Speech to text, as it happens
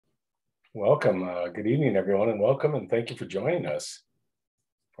Welcome. Good evening, everyone, and welcome, and thank you for joining us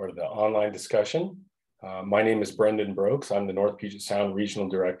for the online discussion. My name is Brendan Brokes. I'm the North Puget Sound Regional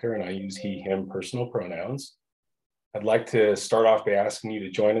Director, and I use he, him personal pronouns. I'd like to start off by asking you to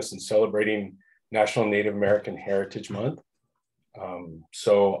join us in celebrating National Native American Heritage Month.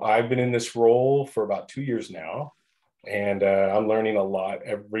 So I've been in this role for about 2 years now, and I'm learning a lot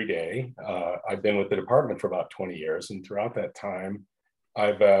every day. I've been with the department for about 20 years, and throughout that time,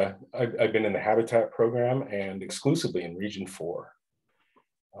 I've been in the Habitat program and exclusively in Region 4.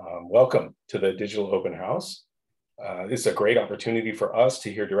 Welcome to the Digital Open House. This is a great opportunity for us to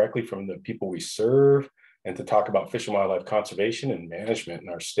hear directly from the people we serve and to talk about fish and wildlife conservation and management in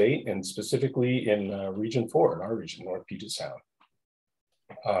our state, and specifically in Region 4, in our region, North Puget Sound.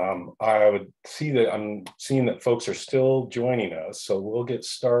 I'm seeing that folks are still joining us, so we'll get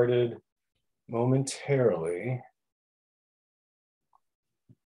started momentarily.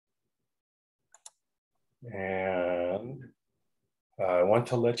 And I want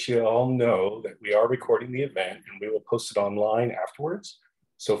to let you all know that we are recording the event and we will post it online afterwards.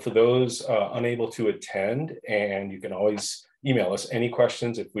 So for those unable to attend, and you can always email us any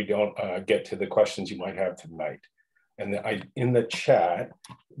questions if we don't get to the questions you might have tonight. And in the chat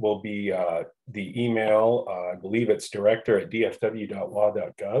will be the email, I believe it's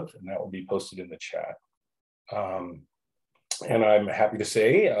director@dfw.wa.gov, and that will be posted in the chat. And I'm happy to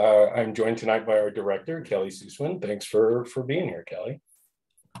say I'm joined tonight by our director, Kelly Susewind. Thanks for being here, Kelly.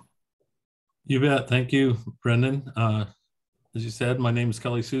 You bet. Thank you, Brendan. As you said, my name is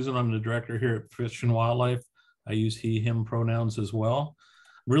Kelly Susewind. I'm the director here at Fish and Wildlife. I use he, him pronouns as well.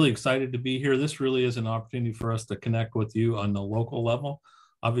 I'm really excited to be here. This really is an opportunity for us to connect with you on the local level.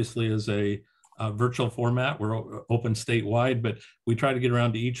 Obviously, as a virtual format, we're open statewide, but we try to get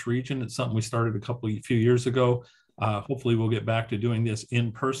around to each region. It's something we started a few years ago. Hopefully we'll get back to doing this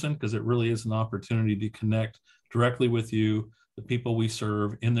in person, because it really is an opportunity to connect directly with you, the people we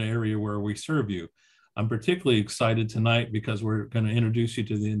serve in the area where we serve you. I'm particularly excited tonight because we're going to introduce you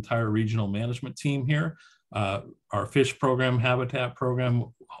to the entire regional management team here. Our fish program, habitat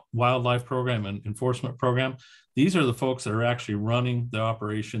program, wildlife program, and enforcement program. These are the folks that are actually running the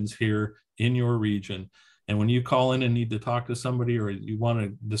operations here in your region. And when you call in and need to talk to somebody, or you want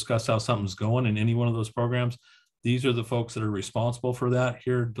to discuss how something's going in any one of those programs, these are the folks that are responsible for that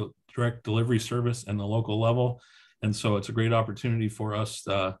here, direct delivery service and the local level. And so it's a great opportunity for us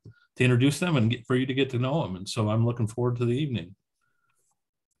to introduce them and for you to get to know them. And so I'm looking forward to the evening.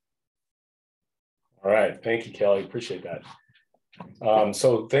 All right. Thank you, Kelly. Appreciate that.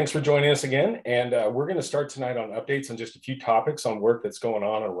 So thanks for joining us again. And we're going to start tonight on updates on just a few topics on work that's going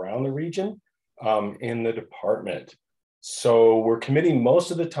on around the region in the department. So we're committing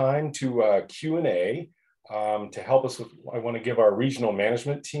most of the time to Q&A. To help us with, I want to give our regional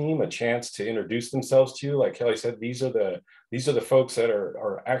management team a chance to introduce themselves to you. Like Kelly said, these are the folks that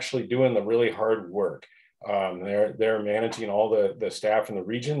are actually doing the really hard work. They're managing all the staff in the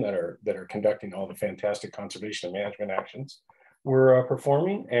region that are conducting all the fantastic conservation and management actions we're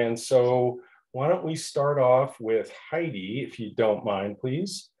performing. And so why don't we start off with Heidi, if you don't mind,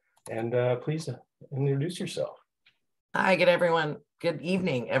 please. And please introduce yourself. Hi, good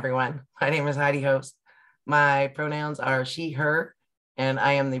evening, everyone. My name is Heidi Host. My pronouns are she, her, and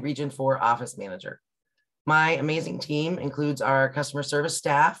I am the Region 4 Office Manager. My amazing team includes our customer service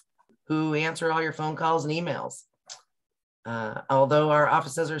staff who answer all your phone calls and emails. Although our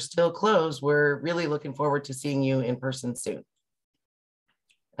offices are still closed, we're really looking forward to seeing you in person soon.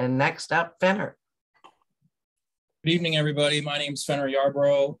 And next up, Fenner. Good evening, everybody. My name is Fenner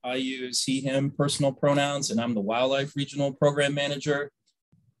Yarbrough. I use he, him personal pronouns, and I'm the Wildlife Regional Program Manager.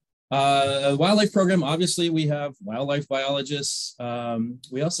 Wildlife program, obviously we have wildlife biologists.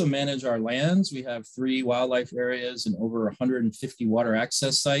 We also manage our lands. We have 3 wildlife areas and over 150 water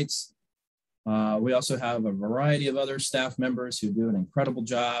access sites. We also have a variety of other staff members who do an incredible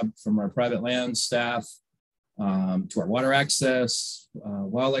job, from our private land staff to our water access,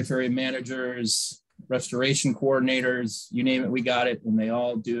 wildlife area managers, restoration coordinators, you name it, we got it, and they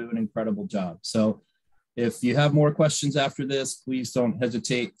all do an incredible job. So if you have more questions after this, please don't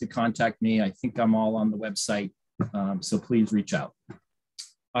hesitate to contact me. I think I'm all on the website, so please reach out.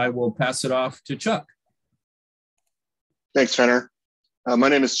 I will pass it off to Chuck. Thanks, Fenner. My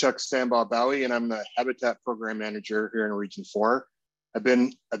name is Chuck Sambaugh Bowie, and I'm the Habitat Program Manager here in Region 4. I've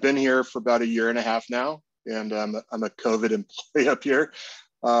been here for about 1.5 years now, and I'm a COVID employee up here.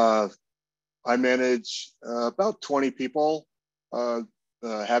 I manage about 20 people,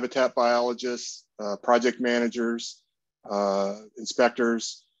 habitat biologists, project managers,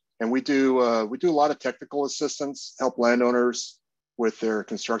 inspectors, and we do a lot of technical assistance, help landowners with their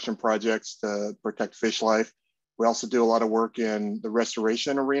construction projects to protect fish life. We also do a lot of work in the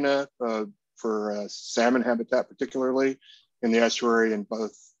restoration arena for salmon habitat, particularly in the estuary and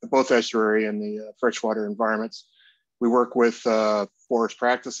both estuary and the freshwater environments. We work with forest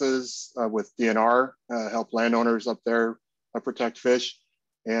practices with DNR, help landowners up there protect fish.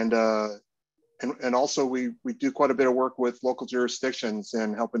 And also we do quite a bit of work with local jurisdictions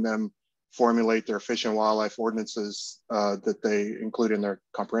and helping them formulate their fish and wildlife ordinances that they include in their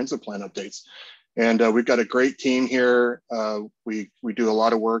comprehensive plan updates. And we've got a great team here. We do a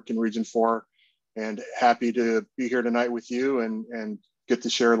lot of work in Region 4, and happy to be here tonight with you and get to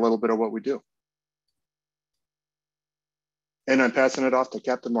share a little bit of what we do. And I'm passing it off to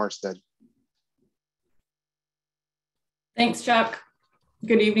Captain Marstead. Thanks, Chuck.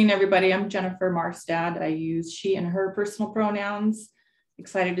 Good evening, everybody. I'm Jennifer Marstad. I use she and her personal pronouns.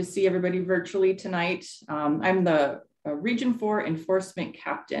 Excited to see everybody virtually tonight. I'm the Region 4 Enforcement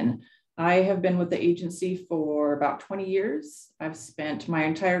Captain. I have been with the agency for about 20 years. I've spent my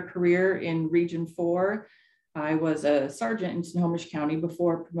entire career in Region 4. I was a sergeant in Snohomish County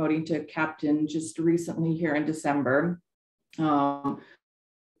before promoting to captain just recently here in December. Born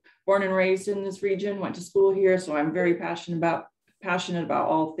and raised in this region, went to school here, so I'm very passionate about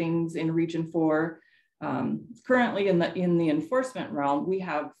all things in Region 4. Currently in the enforcement realm, we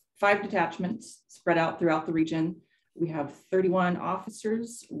have 5 detachments spread out throughout the region. We have 31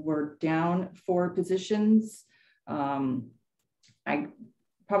 officers. We're down 4 positions. I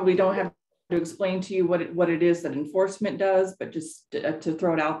probably don't have to explain to you what it is that enforcement does, but just to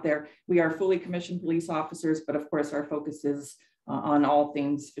throw it out there, we are fully commissioned police officers, but of course our focus is on all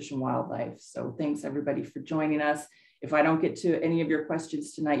things fish and wildlife. So thanks everybody for joining us. If I don't get to any of your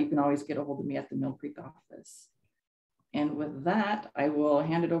questions tonight, you can always get a hold of me at the Mill Creek office. And with that, I will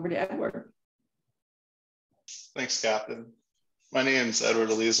hand it over to Edward. Thanks, Captain. My name is Edward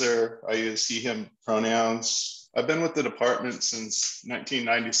Eliezer. I use he, him pronouns. I've been with the department since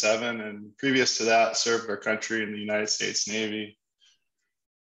 1997, and previous to that, served our country in the United States Navy.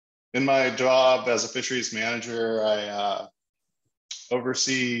 In my job as a fisheries manager, I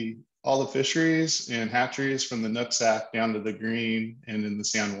oversee all the fisheries and hatcheries from the Nooksack down to the Green and in the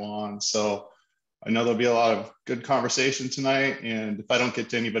San Juan. So I know there'll be a lot of good conversation tonight. And if I don't get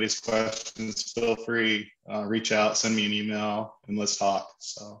to anybody's questions, feel free, reach out, send me an email, and let's talk.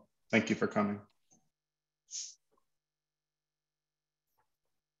 So thank you for coming.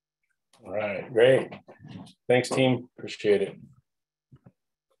 All right, great. Thanks, team. Appreciate it.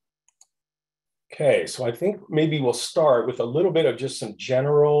 Okay, so I think maybe we'll start with a little bit of just some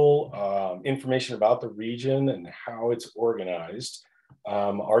general information about the region and how it's organized.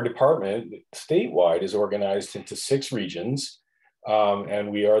 Our department statewide is organized into 6 regions,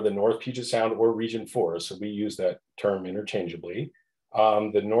 and we are the North Puget Sound or Region 4, so we use that term interchangeably.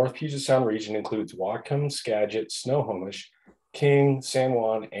 The North Puget Sound region includes Whatcom, Skagit, Snohomish, King, San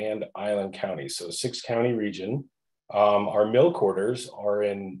Juan, and Island counties, so 6-county region. Our mill quarters are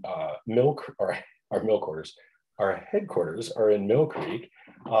in our headquarters are in Mill Creek,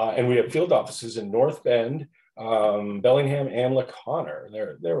 and we have field offices in North Bend, Bellingham, and LaConner.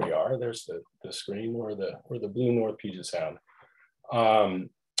 There we are. There's the screen or the blue North Puget Sound.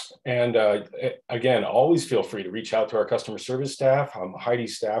 Again, always feel free to reach out to our customer service staff.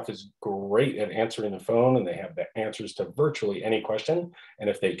 Heidi's staff is great at answering the phone, and they have the answers to virtually any question. And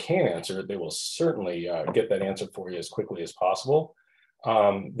if they can answer it, they will certainly get that answer for you as quickly as possible.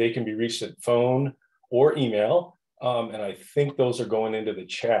 They can be reached at phone or email. And I think those are going into the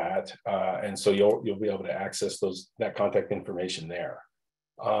chat. And so you'll be able to access that contact information there.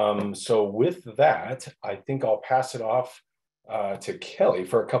 So with that, I think I'll pass it off to Kelly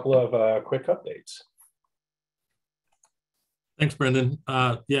for a couple of quick updates. Thanks, Brendan.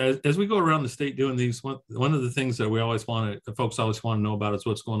 Yeah, as we go around the state doing these, one of the things that folks always want to know about is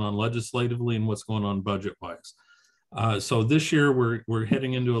what's going on legislatively and what's going on budget-wise. So this year we're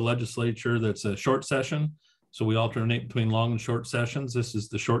heading into a legislature that's a short session. So we alternate between long and short sessions. This is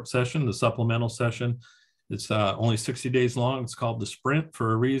the short session, the supplemental session. It's only 60 days long. It's called the sprint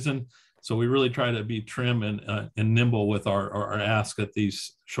for a reason. So we really try to be trim and nimble with our ask at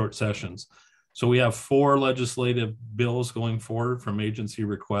these short sessions. So we have 4 legislative bills going forward from agency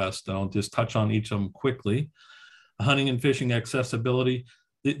request. I'll just touch on each of them quickly. Hunting and fishing accessibility.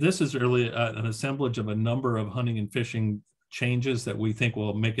 This is really an assemblage of a number of hunting and fishing changes that we think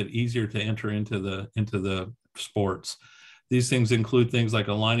will make it easier to enter into the sports. These things include things like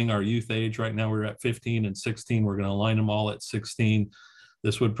aligning our youth age. Right now we're at 15 and 16. We're going to align them all at 16.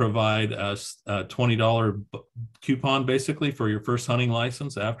 This would provide a $20 coupon basically for your first hunting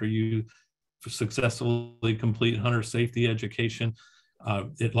license after you successfully complete hunter safety education.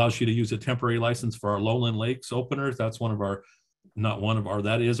 It allows you to use a temporary license for our Lowland Lakes openers. That's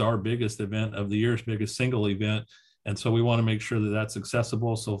that is our biggest event of the year's biggest single event. And so we want to make sure that that's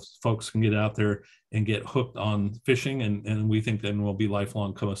accessible so folks can get out there and get hooked on fishing. And we think then we'll be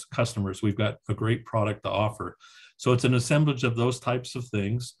lifelong customers. We've got a great product to offer. So it's an assemblage of those types of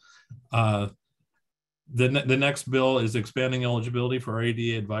things. The next bill is expanding eligibility for our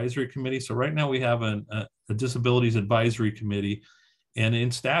ADA Advisory Committee. So right now we have a Disabilities Advisory Committee, and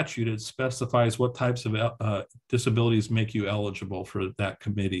in statute, it specifies what types of disabilities make you eligible for that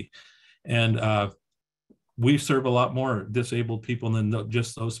committee. And we serve a lot more disabled people than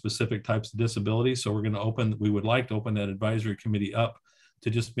just those specific types of disabilities. So we would like to open that advisory committee up to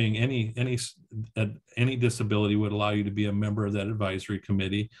just being any disability would allow you to be a member of that advisory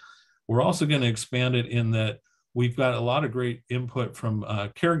committee. We're also going to expand it in that we've got a lot of great input from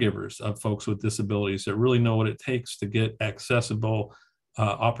caregivers of folks with disabilities that really know what it takes to get accessible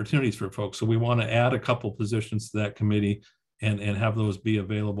opportunities for folks. So we want to add a couple positions to that committee and have those be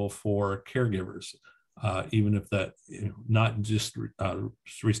available for caregivers, even if that, not just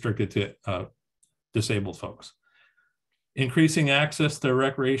restricted to disabled folks. Increasing access to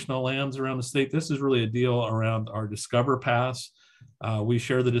recreational lands around the state. This is really a deal around our Discover Pass. We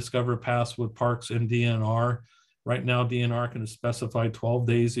share the Discover Pass with Parks and DNR. Right now, DNR can specify 12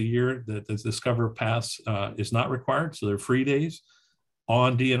 days a year that the Discover Pass is not required, so they're free days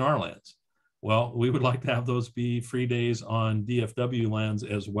on DNR lands. Well, we would like to have those be free days on DFW lands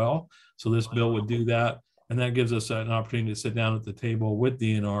as well. So this bill would do that, and that gives us an opportunity to sit down at the table with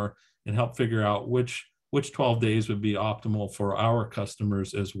DNR and help figure out which 12 days would be optimal for our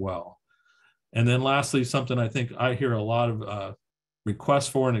customers as well. And then lastly, something I think I hear a lot of requests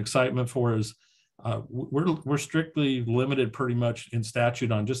for and excitement for is we're strictly limited pretty much in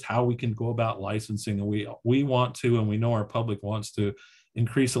statute on just how we can go about licensing. And we want to, and we know our public wants to,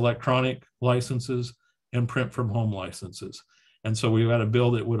 increase electronic licenses and print from home licenses. And so we've got a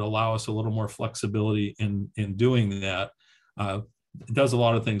bill that would allow us a little more flexibility in doing that. It does a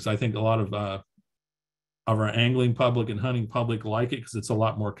lot of things. I think a lot of our angling public and hunting public like it because it's a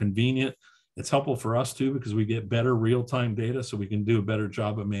lot more convenient. It's helpful for us too, because we get better real-time data, so we can do a better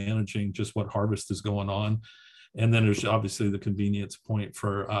job of managing just what harvest is going on. And then there's obviously the convenience point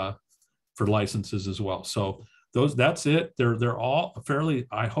for licenses as well. So that's it. They're all fairly,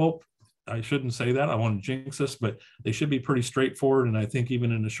 I hope, I shouldn't say that, I want to jinx us, but they should be pretty straightforward. And I think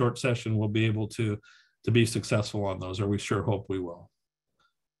even in a short session, we'll be able to be successful on those, or we sure hope we will.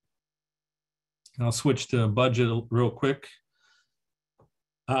 I'll switch to budget real quick.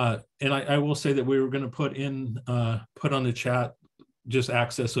 And I will say that we were going to put on the chat just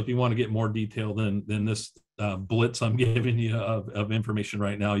access. So if you want to get more detail than this blitz I'm giving you of information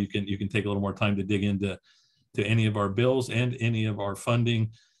right now, you can take a little more time to dig into any of our bills and any of our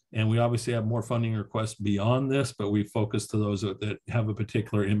funding. And we obviously have more funding requests beyond this, but we focus to those that have a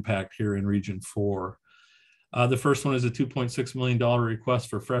particular impact here in Region 4. The first one is a $2.6 million request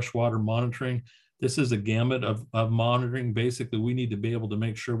for freshwater monitoring. This is a gamut of monitoring. Basically, we need to be able to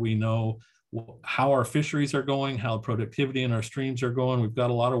make sure we know how our fisheries are going, how productivity in our streams are going. We've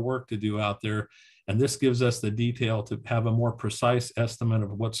got a lot of work to do out there. And this gives us the detail to have a more precise estimate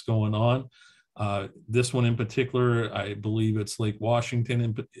of what's going on. This one in particular, I believe it's Lake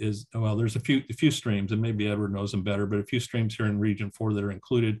Washington well, there's a few streams, and maybe Edward knows them better, but a few streams here in Region 4 that are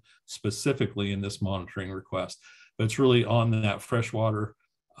included specifically in this monitoring request. But it's really on that freshwater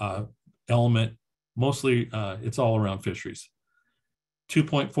element. Mostly it's all around fisheries.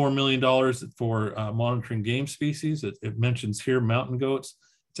 $2.4 million for monitoring game species. It mentions here mountain goats.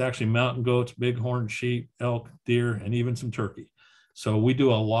 It's actually mountain goats, bighorn sheep, elk, deer, and even some turkey. So we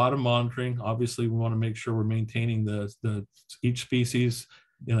do a lot of monitoring. Obviously, we want to make sure we're maintaining each species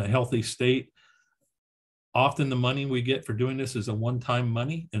in a healthy state. Often the money we get for doing this is a one-time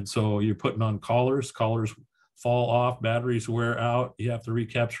money. And so you're putting on collars fall off, batteries wear out, you have to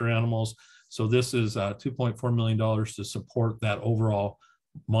recapture animals. So this is $2.4 million to support that overall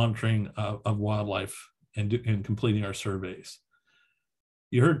monitoring of wildlife and completing our surveys.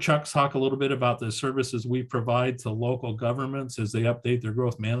 You heard Chuck talk a little bit about the services we provide to local governments as they update their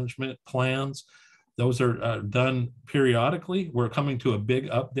growth management plans. Those are done periodically. We're coming to a big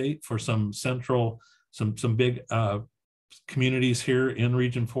update for some big communities here in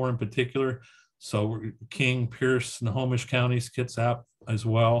Region 4 in particular. So King, Pierce, Snohomish counties, Kitsap as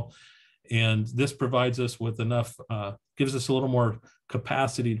well. And this provides us with enough, gives us a little more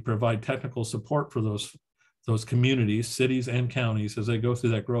capacity to provide technical support for those communities, cities and counties as they go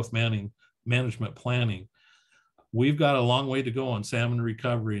through that growth management planning. we've got a long way to go on salmon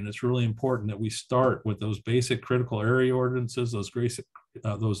recovery, and it's really important that we start with those basic critical area ordinances,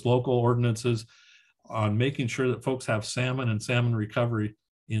 those local ordinances, on making sure that folks have salmon and salmon recovery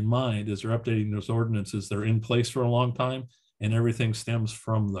in mind as they're updating those ordinances. They're in place for a long time, and everything stems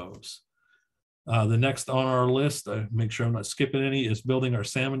from those. The next on our list, make sure I'm not skipping any, is building our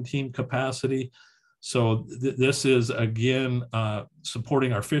salmon team capacity. So this is, again,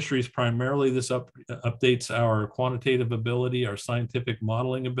 supporting our fisheries primarily. This updates our quantitative ability, our scientific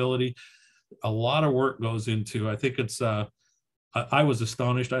modeling ability. A lot of work goes into, I think it's, I was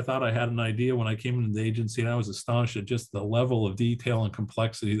astonished. I thought I had an idea when I came into the agency, and I was astonished at just the level of detail and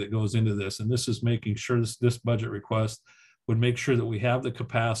complexity that goes into this. And this is making sure this budget request would make sure that we have the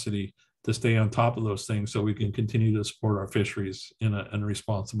capacity to stay on top of those things so we can continue to support our fisheries in a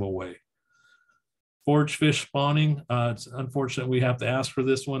responsible way. Forage fish spawning, it's unfortunate we have to ask for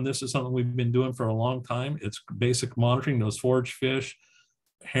this one. This is something we've been doing for a long time. It's basic monitoring. Those forage fish,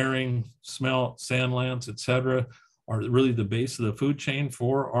 herring, smelt, sand lance, etc., are really the base of the food chain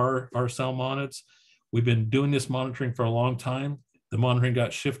for our salmonids. We've been doing this monitoring for a long time. The monitoring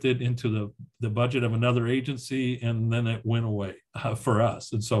got shifted into the budget of another agency, and then it went away for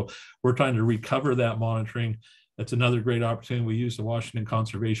us. And so we're trying to recover that monitoring. That's another great opportunity. We use the Washington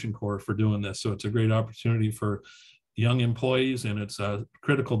Conservation Corps for doing this. So it's a great opportunity for young employees, and it's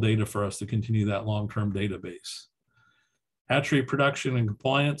critical data for us to continue that long-term database. Hatchery production and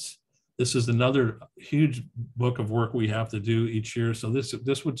compliance. This is another huge book of work we have to do each year. So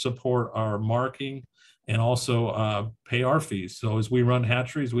this would support our marking and also pay our fees. So as we run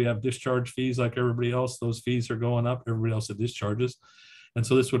hatcheries, we have discharge fees like everybody else. Those fees are going up, everybody else that discharges. And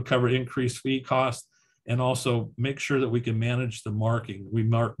so this would cover increased fee costs and also make sure that we can manage the marking. We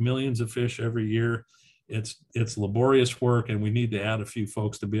mark millions of fish every year. It's laborious work, and we need to add a few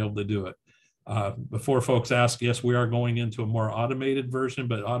folks to be able to do it. Before folks ask, yes, we are going into a more automated version,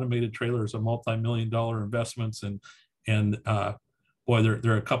 but automated trailers are multi-million-dollar investments, and boy,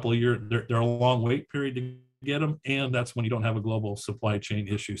 they're a couple of years, they're a long wait period to get them, and that's when you don't have a global supply chain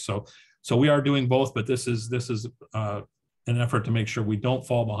issue. So we are doing both, but this is an effort to make sure we don't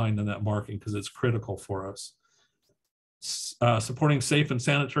fall behind in that marking, because it's critical for us. Supporting safe and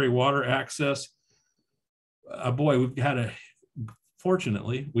sanitary water access. Boy,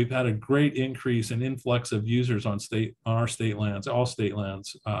 fortunately, we've had a great increase in influx of users on our state lands, all state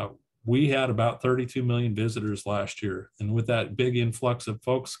lands. We had about 32 million visitors last year. And with that big influx of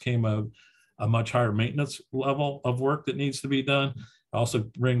folks came a much higher maintenance level of work that needs to be done. Also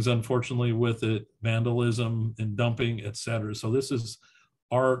brings, unfortunately, with it vandalism and dumping, et cetera. So this is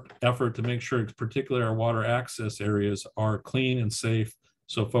our effort to make sure, particularly our water access areas, are clean and safe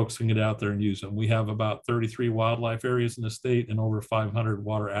so folks can get out there and use them. We have about 33 wildlife areas in the state and over 500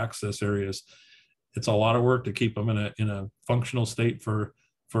 water access areas. It's a lot of work to keep them in a functional state for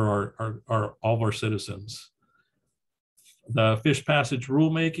all of our citizens. The fish passage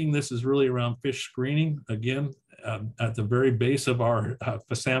rulemaking, this is really around fish screening. Again, at the very base of our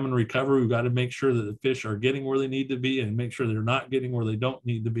salmon recovery, we've got to make sure that the fish are getting where they need to be and make sure they're not getting where they don't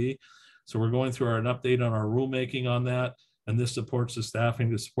need to be. So we're going through an update on our rulemaking on that. And this supports the staffing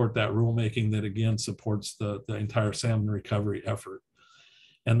to support that rulemaking that, again, supports the entire salmon recovery effort.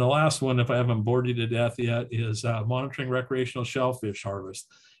 And the last one, if I haven't bored you to death yet, is monitoring recreational shellfish harvest.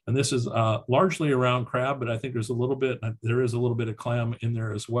 And this is largely around crab, but I think there is a little bit of clam in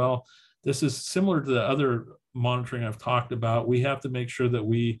there as well. This is similar to the other monitoring I've talked about. We have to make sure that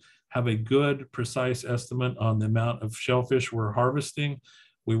we have a good, precise estimate on the amount of shellfish we're harvesting.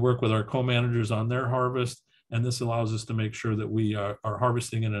 We work with our co-managers on their harvest, and this allows us to make sure that we are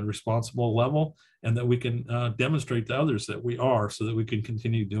harvesting at a responsible level and that we can demonstrate to others that we are, so that we can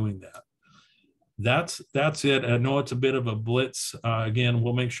continue doing that. That's it. I know it's a bit of a blitz. Again,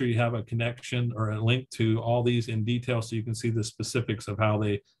 we'll make sure you have a connection or a link to all these in detail so you can see the specifics of how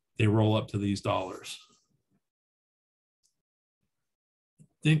they roll up to these dollars. I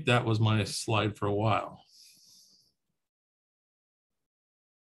think that was my slide for a while.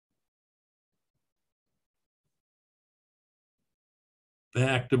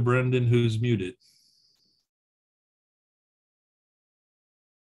 Back to Brendan, who's muted.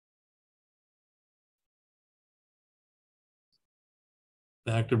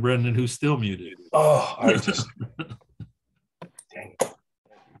 Back to Brendan, who's still muted. Oh, I just, dang it.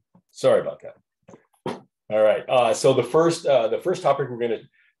 Sorry about that. All right. So the first topic we're going to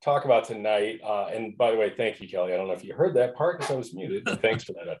talk about tonight, and by the way, thank you, Kelly. I don't know if you heard that part because I was muted, but thanks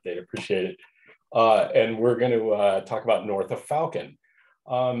for that update. Appreciate it. And we're going to talk about North of Falcon.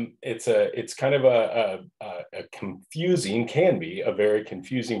 It's kind of a confusing, can be a very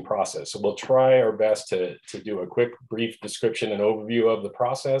confusing process. So we'll try our best to do a quick, brief description and overview of the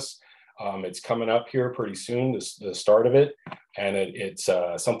process. It's coming up here pretty soon, the start of it, and it's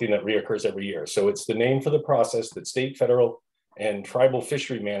something that reoccurs every year. So it's the name for the process that state, federal, and tribal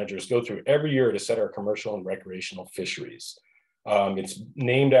fishery managers go through every year to set our commercial and recreational fisheries. It's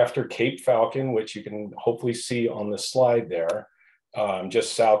named after Cape Falcon, which you can hopefully see on the slide there,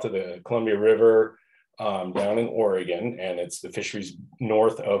 just south of the Columbia River, down in Oregon, and it's the fisheries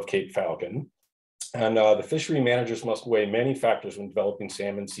north of Cape Falcon. And the fishery managers must weigh many factors when developing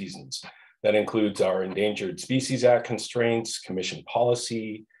salmon seasons. That includes our Endangered Species Act constraints, commission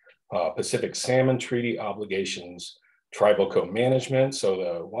policy, Pacific Salmon Treaty obligations, tribal co-management. So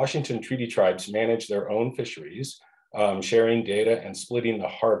the Washington Treaty tribes manage their own fisheries, sharing data and splitting the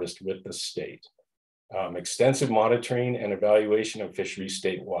harvest with the state. Extensive monitoring and evaluation of fisheries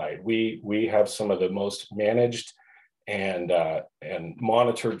statewide. We have some of the most managed and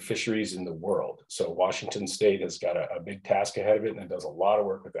monitored fisheries in the world. So Washington State has got a big task ahead of it, and it does a lot of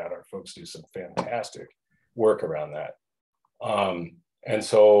work with that. Our folks do some fantastic work around that. And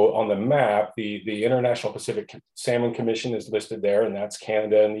so on the map, the International Pacific Salmon Commission is listed there, and that's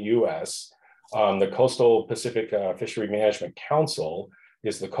Canada and the US. The Coastal Pacific Fishery Management Council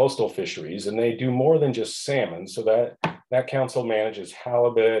is the coastal fisheries, and they do more than just salmon. So that council manages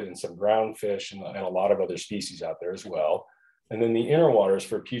halibut and some ground fish and a lot of other species out there as well. And then the inner waters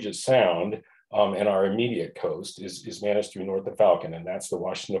for Puget Sound and our immediate coast is managed through North of Falcon, and that's the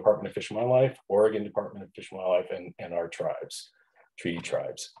Washington Department of Fish and Wildlife, Oregon Department of Fish and Wildlife, and our tribes, treaty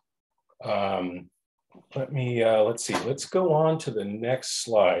tribes. Let's see, let's go on to the next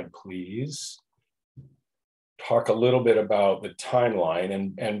slide, please. Talk a little bit about the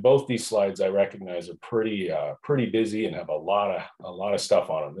timeline, and both these slides I recognize are pretty busy and have a lot of stuff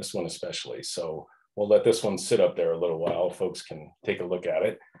on them. This one especially, so we'll let this one sit up there a little while. Folks can take a look at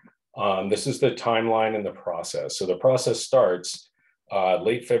it. This is the timeline and the process. So the process starts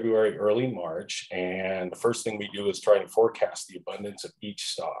late February, early March, and the first thing we do is try and forecast the abundance of each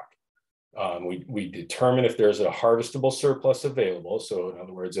stock. We determine if there's a harvestable surplus available. So in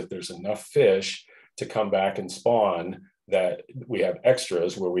other words, if there's enough fish to come back and spawn, that we have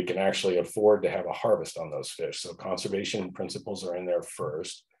extras where we can actually afford to have a harvest on those fish. So conservation principles are in there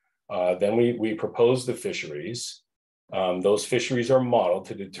first. Then we propose the fisheries. Those fisheries are modeled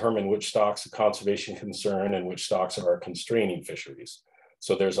to determine which stocks of conservation concern and which stocks are our constraining fisheries.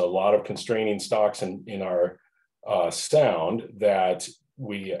 So there's a lot of constraining stocks in our sound that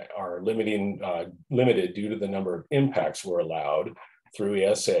we are limited due to the number of impacts we're allowed through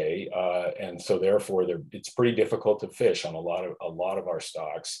ESA, and so therefore it's pretty difficult to fish on a lot of our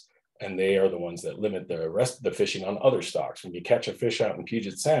stocks, and they are the ones that limit the rest of the fishing on other stocks. When you catch a fish out in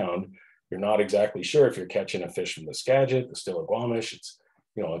Puget Sound, you're not exactly sure if you're catching a fish from the Skagit, the Snohomish.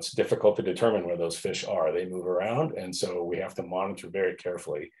 It's difficult to determine where those fish are. They move around, and so we have to monitor very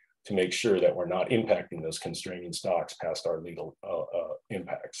carefully to make sure that we're not impacting those constraining stocks past our legal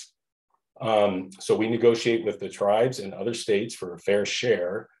impacts. So we negotiate with the tribes and other states for a fair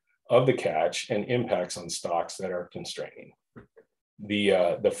share of the catch and impacts on stocks that are constraining.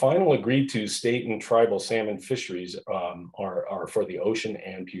 The final agreed to state and tribal salmon fisheries are for the ocean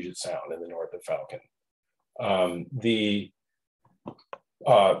and Puget Sound in the North of Falcon. The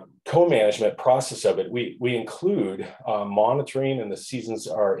co-management process of it, we include monitoring, and the seasons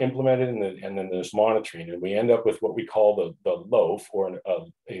are implemented, and then there's monitoring, and we end up with what we call the LOAF, or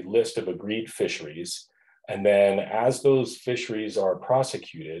a list of agreed fisheries. And then as those fisheries are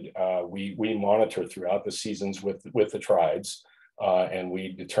prosecuted, we monitor throughout the seasons with the tribes, and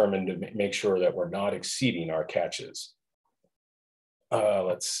we determine to make sure that we're not exceeding our catches.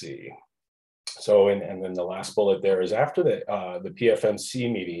 Let's see. So, and then the last bullet there is after the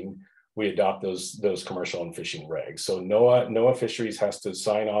PFMC meeting, we adopt those commercial and fishing regs. So NOAA Fisheries has to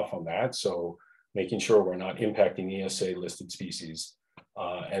sign off on that. So making sure we're not impacting ESA listed species.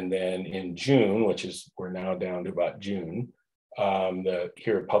 And then in June, we're now down to about June,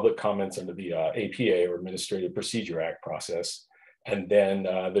 here public comments under the APA, or Administrative Procedure Act process. And then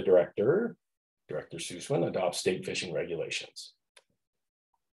the Director Susewind, adopts state fishing regulations.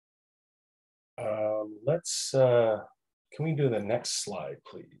 Can we do the next slide,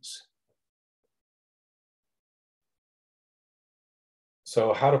 please?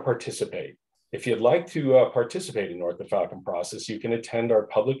 So how to participate. If you'd like to participate in North of Falcon process, you can attend our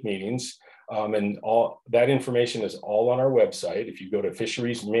public meetings, and all that information is all on our website. If you go to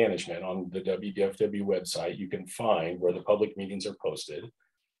Fisheries Management on the WDFW website, you can find where the public meetings are posted.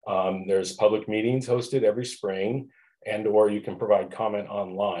 There's public meetings hosted every spring. or you can provide comment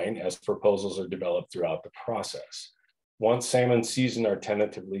online as proposals are developed throughout the process. Once salmon season are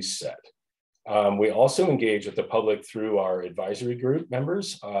tentatively set. We also engage with the public through our advisory group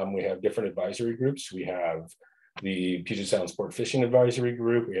members. We have different advisory groups. We have the Puget Sound Sport Fishing Advisory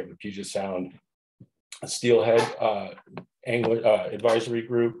Group. We have the Puget Sound Steelhead Angler Advisory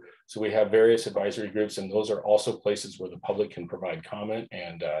Group. So we have various advisory groups, and those are also places where the public can provide comment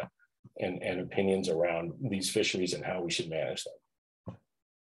and opinions around these fisheries and how we should manage them.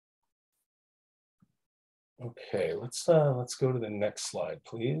 Okay, let's go to the next slide,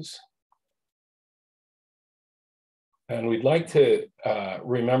 please. And we'd like to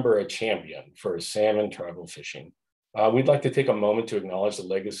remember a champion for salmon tribal fishing. We'd like to take a moment to acknowledge the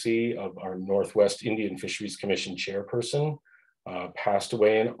legacy of our Northwest Indian Fisheries Commission chairperson, passed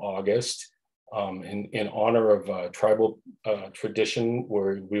away in August. In honor of tribal tradition,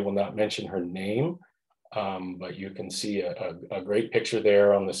 where we will not mention her name, but you can see a great picture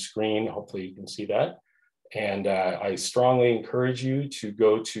there on the screen. Hopefully you can see that. And I strongly encourage you to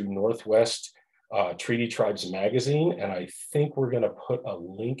go to Northwest Treaty Tribes magazine, and I think we're going to put a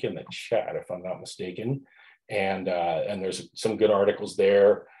link in the chat if I'm not mistaken. And there's some good articles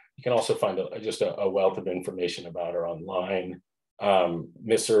there. You can also find just a wealth of information about her online.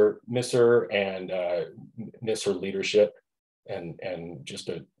 Miss her and miss her leadership, and just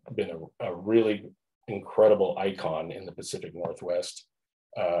been a really incredible icon in the Pacific Northwest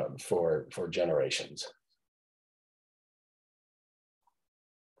for generations.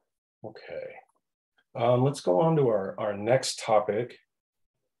 Okay. Let's go on to our next topic.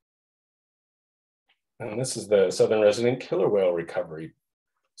 And this is the southern resident killer whale recovery.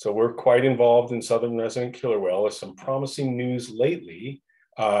 So we're quite involved in southern resident killer whale with some promising news lately.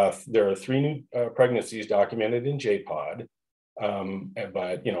 There are 3 new pregnancies documented in JPOD,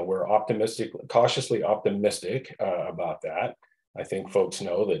 but we're cautiously optimistic about that. I think folks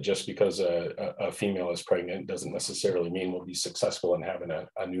know that just because a female is pregnant doesn't necessarily mean we'll be successful in having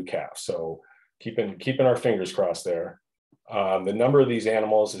a new calf. So keeping our fingers crossed there. The number of these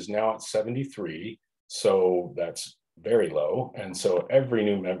animals is now at 73, so that's very low. And so every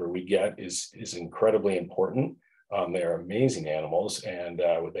new member we get is incredibly important. They're amazing animals, and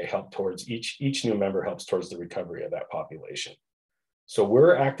they help towards each new member helps towards the recovery of that population. So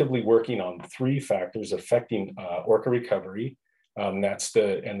we're actively working on 3 factors affecting orca recovery. And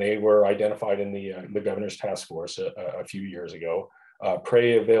they were identified in the governor's task force a few years ago.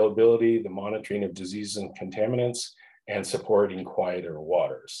 Prey availability, the monitoring of diseases and contaminants, and supporting quieter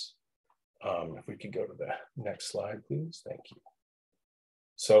waters. If we could go to the next slide, please. Thank you.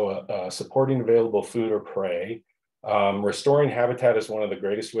 So supporting available food or prey. Restoring habitat is one of the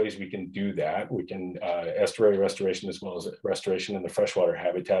greatest ways we can do that. We can estuary restoration as well as restoration in the freshwater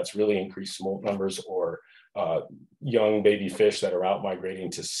habitats really increase smolt numbers or young baby fish that are out migrating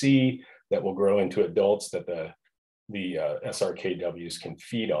to sea that will grow into adults that the SRKWs can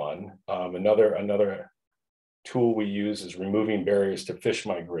feed on. Another tool we use is removing barriers to fish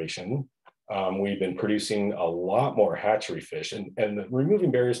migration. We've been producing a lot more hatchery fish, and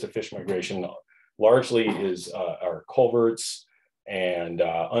removing barriers to fish migration largely is our culverts and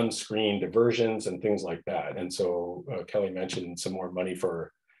unscreened diversions and things like that. And so Kelly mentioned some more money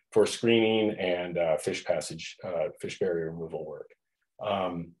for screening and fish passage, fish barrier removal work.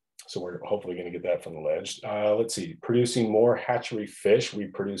 So we're hopefully going to get that from the ledge. Let's see, producing more hatchery fish. We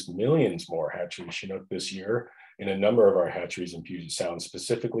produced millions more hatchery Chinook this year in a number of our hatcheries in Puget Sound,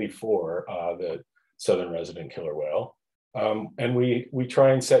 specifically for the southern resident killer whale. And we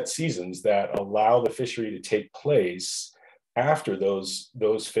try and set seasons that allow the fishery to take place after those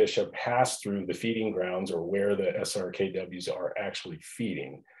fish have passed through the feeding grounds or where the SRKWs are actually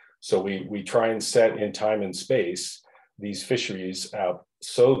feeding. So we try and set in time and space these fisheries out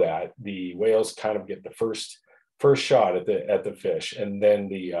so that the whales kind of get the first shot at the fish, and then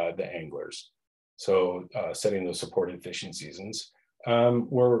the anglers. So setting those supported fishing seasons.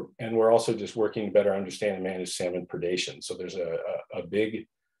 We're also just working to better understand and manage salmon predation. So there's a big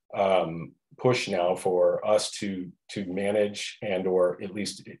push now for us to manage and or at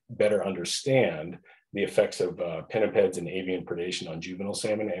least better understand the effects of pinnipeds and avian predation on juvenile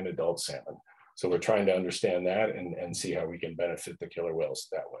salmon and adult salmon. So we're trying to understand that and see how we can benefit the killer whales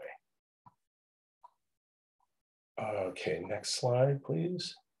that way. Okay, next slide,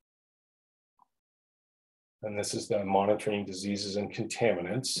 please. And this is the monitoring diseases and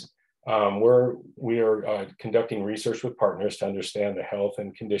contaminants. We are conducting research with partners to understand the health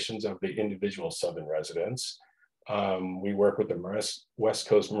and conditions of the individual southern residents. We work with the West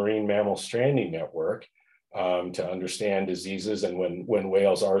Coast Marine Mammal Stranding Network to understand diseases and when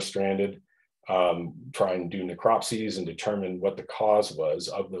whales are stranded, try and do necropsies and determine what the cause was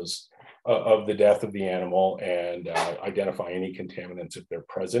of those of the death of the animal, and identify any contaminants if they're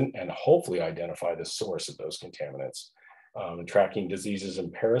present, and hopefully identify the source of those contaminants. Tracking diseases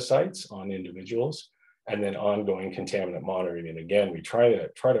and parasites on individuals, and then ongoing contaminant monitoring. And again, we try to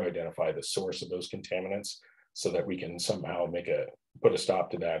identify the source of those contaminants so that we can somehow put a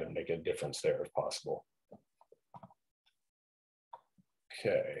stop to that and make a difference there if possible.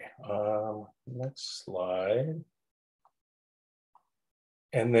 Okay, next slide.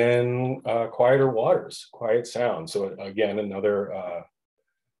 And then quieter waters, quiet sound. So again, another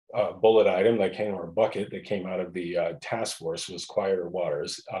bullet item that came, or bucket that came out of the task force, was quieter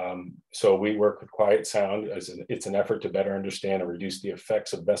waters. So we work with quiet sound as it's an effort to better understand and reduce the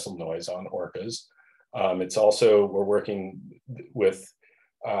effects of vessel noise on orcas. It's also, we're working with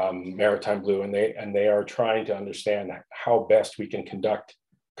Maritime Blue, and they are trying to understand how best we can conduct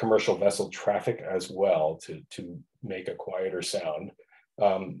commercial vessel traffic as well to make a quieter sound.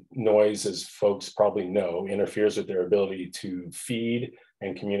 Noise, as folks probably know, interferes with their ability to feed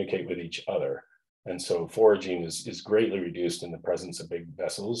and communicate with each other. And so foraging is greatly reduced in the presence of big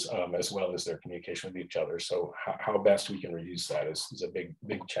vessels, as well as their communication with each other. So how best we can reduce that is a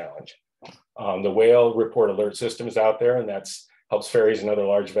big challenge. The whale report alert system is out there, and that's helps ferries and other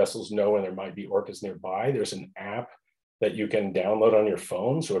large vessels know when there might be orcas nearby. There's an app that you can download on your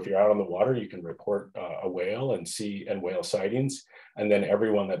phone. So if you're out on the water, you can report a whale and whale sightings. And then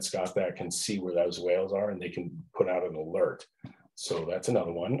everyone that's got that can see where those whales are, and they can put out an alert. So that's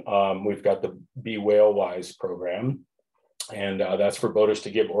another one. We've got the Be Whale Wise program, and that's for boaters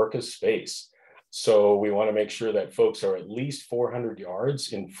to give orcas space. So we want to make sure that folks are at least 400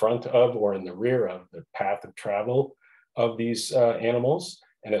 yards in front of or in the rear of the path of travel of these animals,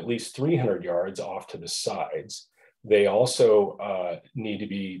 and at least 300 yards off to the sides. They also need to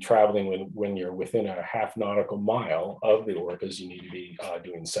be traveling when you're within a half nautical mile of the orcas. You need to be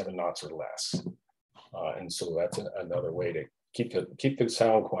doing 7 knots or less. And so that's another way to keep the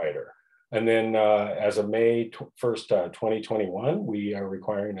sound quieter. And then as of May 1st, 2021, we are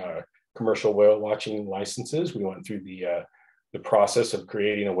requiring commercial whale watching licenses. We went through the process of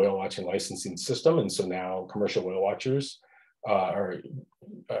creating a whale watching licensing system. And so now commercial whale watchers are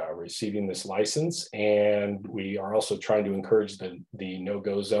receiving this license. And we are also trying to encourage the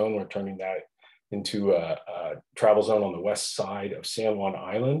no-go zone. We're turning that into a travel zone on the west side of San Juan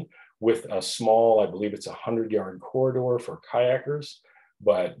Island with a small, I believe it's a 100-yard corridor for kayakers.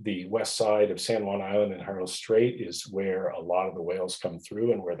 But the west side of San Juan Island and Harlow Strait is where a lot of the whales come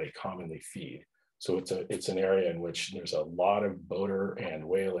through and where they commonly feed. So it's an area in which there's a lot of boater and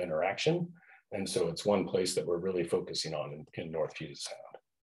whale interaction. And so it's one place that we're really focusing on in North Puget Sound.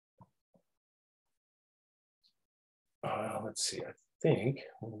 Let's see, I think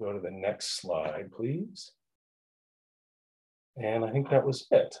we'll go to the next slide, please. And I think that was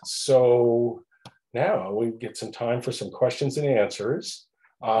it. So now we get some time for some questions and answers.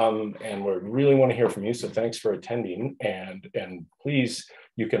 And we really want to hear from you. So thanks for attending. And please,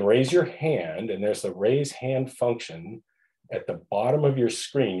 you can raise your hand, and there's the raise hand function at the bottom of your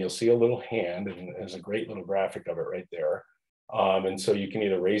screen. You'll see a little hand, and there's a great little graphic of it right there. And so you can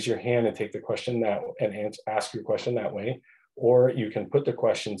either raise your hand and take the question and ask your question that way, or you can put the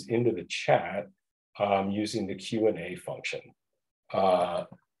questions into the chat using the Q&A function.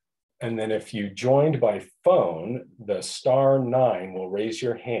 And then if you joined by phone, the *9 will raise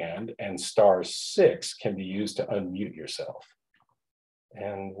your hand, and *6 can be used to unmute yourself.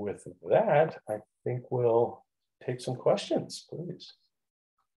 And with that, I think we'll take some questions, please.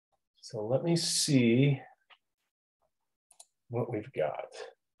 So let me see what we've got.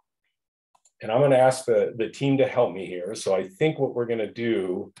 And I'm going to ask the team to help me here. So I think what we're going to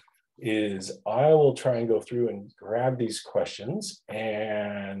do is I will try and go through and grab these questions.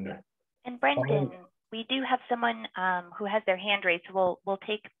 And Brendan, we do have someone who has their hand raised. So we'll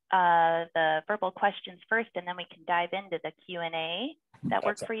take the verbal questions first, and then we can dive into the Q&A. That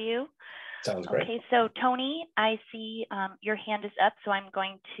work for you? Sounds great. Okay, so Tony, I see your hand is up, so I'm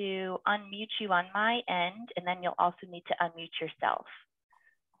going to unmute you on my end, and then you'll also need to unmute yourself.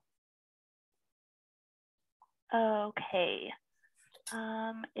 Okay,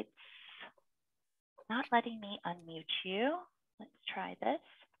 it's not letting me unmute you. Let's try this.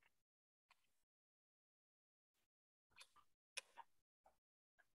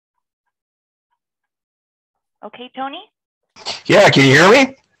 Okay, Tony? Yeah, can you hear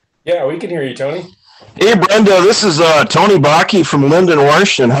me? Yeah, we can hear you, Tony. Hey, Brenda, this is Tony Bakke from Linden,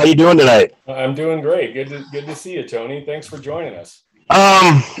 Washington. How you doing tonight? I'm doing great. Good to see you, Tony. Thanks for joining us.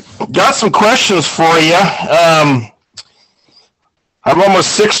 Got some questions for you. I'm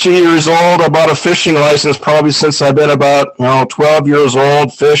almost 60 years old. I bought a fishing license probably since I've been about 12 years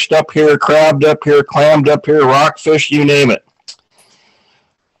old. Fished up here, crabbed up here, clammed up here, rockfish, you name it.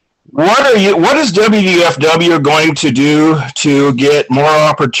 What is WDFW going to do to get more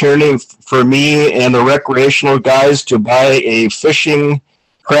opportunity for me and the recreational guys to buy a fishing,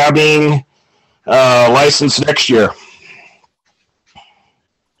 crabbing license next year?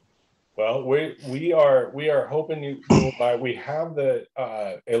 Well, we are hoping you will buy. We have the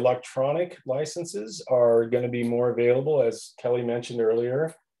electronic licenses are going to be more available, as Kelly mentioned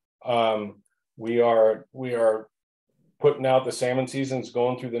earlier. We are putting out the salmon seasons,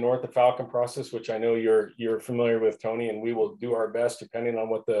 going through the North of Falcon process, which I know you're familiar with, Tony, and we will do our best, depending on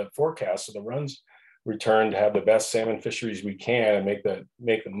what the forecast of the runs return, to have the best salmon fisheries we can and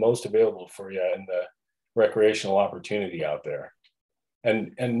make the most available for you and the recreational opportunity out there.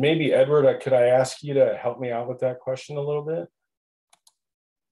 And maybe, Edward, could I ask you to help me out with that question a little bit?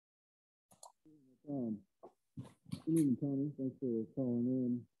 Good evening, Tony. Thanks for calling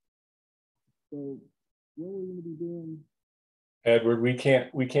in. So, what are we going to be doing? Edward, we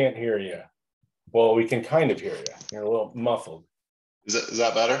can't hear you. Well, we can kind of hear you. You're a little muffled. Is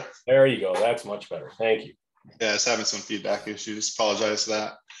that better? There you go. That's much better. Thank you. Yeah, it's having some feedback issues. Apologize for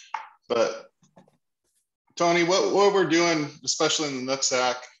that. But Tony, what we're doing, especially in the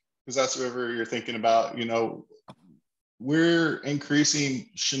Nooksack, because that's the river you're thinking about, we're increasing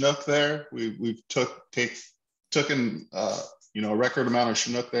Chinook there. We've taken a record amount of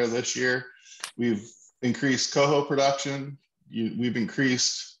Chinook there this year. We've increased coho production. We've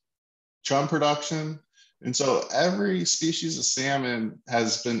increased chum production. And so every species of salmon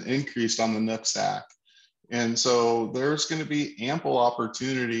has been increased on the Nooksack. And so there's going to be ample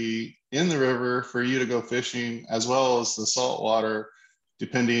opportunity in the river for you to go fishing, as well as the saltwater,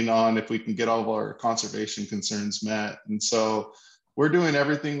 depending on if we can get all of our conservation concerns met. And so we're doing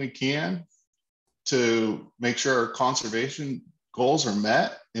everything we can to make sure our conservation goals are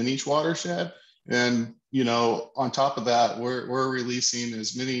met in each watershed. And, on top of that, we're releasing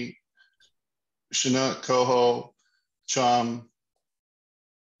as many Chinook, coho, chum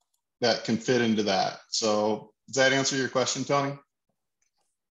that can fit into that. So does that answer your question, Tony?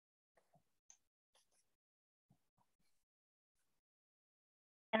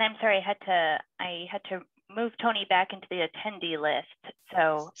 And I'm sorry, I had to move Tony back into the attendee list.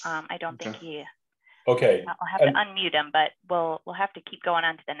 So I don't think he. Okay. I'll have to unmute him, but we'll have to keep going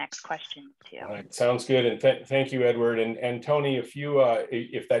on to the next question too. All right, sounds good. And thank you, Edward. And Tony,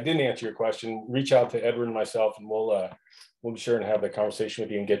 if that didn't answer your question, reach out to Edward and myself, and we'll be sure and have the conversation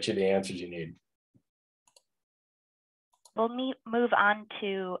with you and get you the answers you need. We'll move on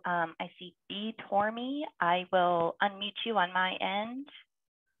to, I see B. Tormey. I will unmute you on my end.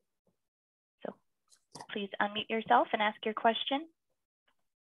 So please unmute yourself and ask your question.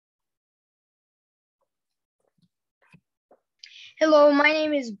 Hello, my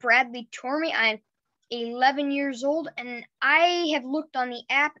name is Bradley Tormey. I'm 11 years old, and I have looked on the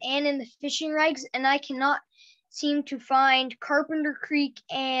app and in the fishing regs, and I cannot seem to find Carpenter Creek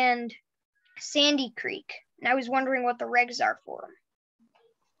and Sandy Creek. And I was wondering what the regs are for them.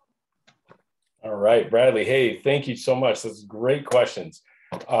 All right, Bradley. Hey, thank you so much. That's great questions.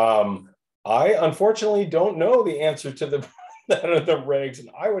 I unfortunately don't know the answer to the regs, and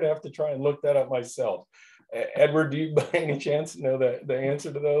I would have to try and look that up myself. Edward, do you by any chance know the answer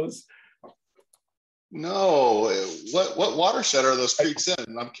to those? No. What watershed are those creeks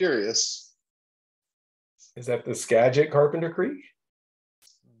in? I'm curious. Is that the Skagit Carpenter Creek?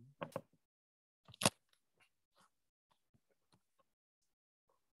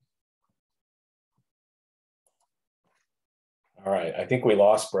 All right, I think we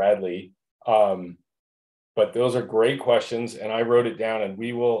lost Bradley. But those are great questions, and I wrote it down, and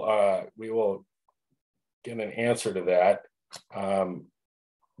we will get an answer to that.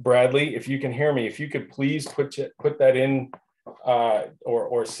 Bradley, if you can hear me, if you could please put that in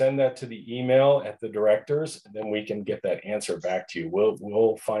or send that to the email at the directors, and then we can get that answer back to you.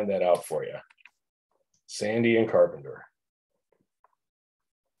 We'll find that out for you. Sandy and Carpenter.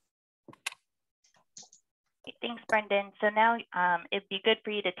 Thanks, Brendan. So now it'd be good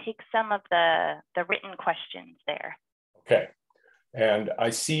for you to take some of the written questions there. Okay. And I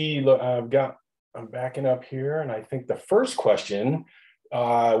see, I'm backing up here, and I think the first question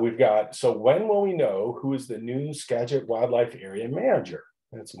we've got, so when will we know who is the new Skagit Wildlife Area Manager?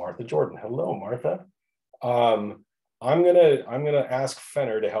 And it's Martha Jordan. Hello, Martha. I'm gonna ask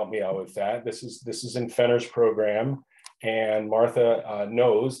Fenner to help me out with that. This is in Fenner's program, and Martha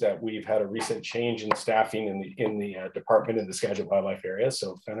knows that we've had a recent change in staffing in the department in the Skagit Wildlife Area.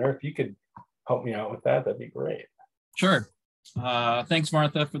 So Fenner, if you could help me out with that, that'd be great. Sure. Thanks,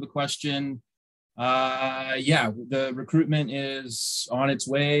 Martha, for the question. Yeah, the recruitment is on its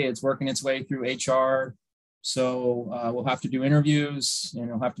way. It's working its way through HR. So we'll have to do interviews and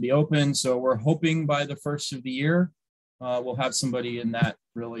it'll have to be open. So we're hoping by the first of the year, we'll have somebody in that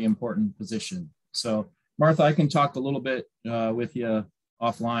really important position. So Martha, I can talk a little bit with you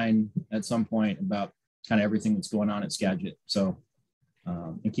offline at some point about kind of everything that's going on at Skagit. So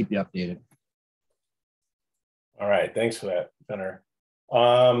and keep you updated. All right, thanks for that, Fenner.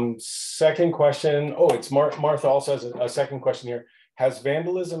 Second question. Oh, it's Martha also has a second question here. Has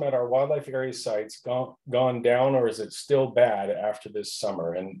vandalism at our wildlife area sites gone down, or is it still bad after this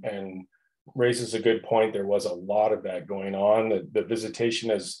summer? And raises a good point. There was a lot of that going on. The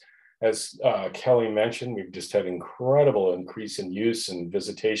visitation, as Kelly mentioned, we've just had incredible increase in use and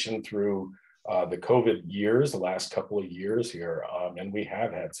visitation through the COVID years, the last couple of years here, and we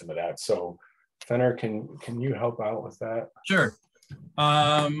have had some of that. So, Fenner, can you help out with that? Sure.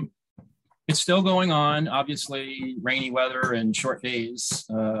 It's still going on. Obviously, rainy weather and short days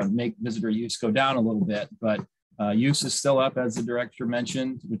make visitor use go down a little bit, but use is still up, as the director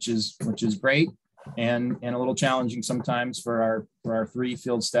mentioned, which is great, and a little challenging sometimes for our 3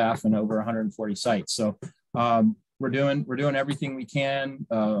 field staff and over 140 sites. So we're doing everything we can.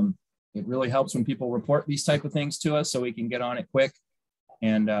 It really helps when people report these type of things to us, so we can get on it quick.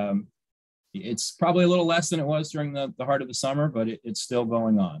 And it's probably a little less than it was during the heart of the summer, but it's still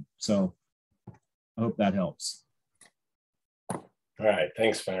going on. So I hope that helps. All right,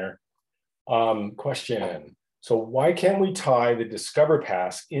 thanks, Fenner. Question. So why can't we tie the Discover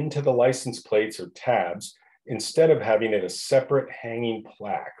Pass into the license plates or tabs instead of having it a separate hanging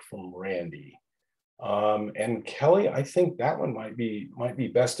plaque? From Randy. And Kelly, I think that one might be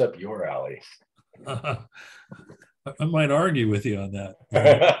best up your alley. I might argue with you on that.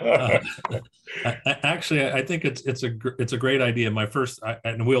 Actually, I think it's a great idea. My first,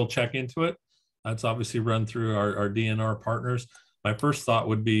 and we'll check into it. That's obviously run through our DNR partners. My first thought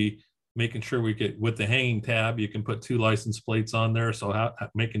would be making sure we get, with the hanging tab, you can put 2 license plates on there. So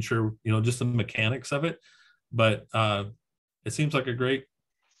making sure, just the mechanics of it. But it seems like a great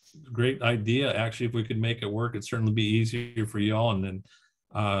idea. Actually, if we could make it work, it'd certainly be easier for y'all. And then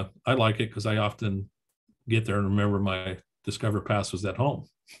I like it because I often get there and remember my Discover Pass was at home.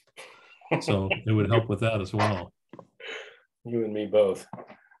 So it would help with that as well. You and me both.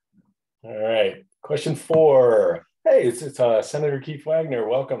 All right, question 4. Hey, it's Senator Keith Wagner.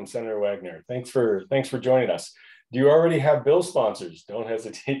 Welcome, Senator Wagner. Thanks for joining us. Do you already have bill sponsors? Don't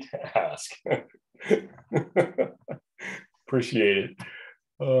hesitate to ask. Appreciate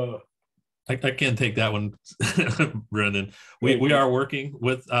it. I can't take that one, Brendan. We are working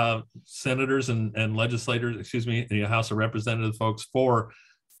with senators and legislators, excuse me, the House of Representatives folks for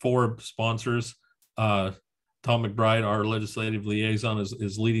sponsors. Tom McBride, our legislative liaison,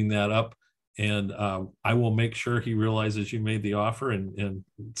 is leading that up. And I will make sure he realizes you made the offer and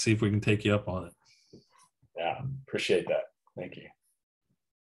see if we can take you up on it. Yeah, appreciate that. Thank you.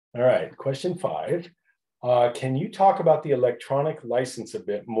 All right, question 5. Can you talk about the electronic license a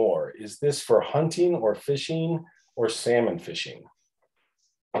bit more? Is this for hunting or fishing or salmon fishing?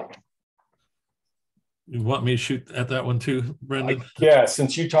 You want me to shoot at that one too, Brendan? Yeah,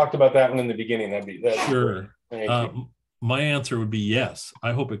 since you talked about that one in the beginning, that'd be sure. Thank you. My answer would be yes.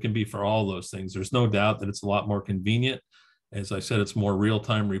 I hope it can be for all those things. There's no doubt that it's a lot more convenient. As I said, it's more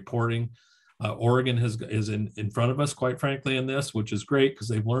real-time reporting. Oregon is in front of us, quite frankly, in this, which is great because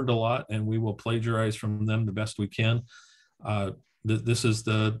they've learned a lot, and we will plagiarize from them the best we can. This is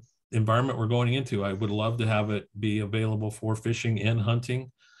the environment we're going into. I would love to have it be available for fishing and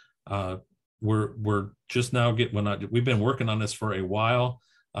hunting. We're just now we've been working on this for a while.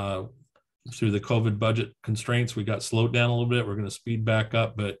 Through the COVID budget constraints, we got slowed down a little bit. We're going to speed back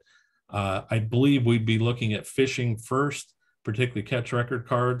up, but I believe we'd be looking at fishing first, particularly catch record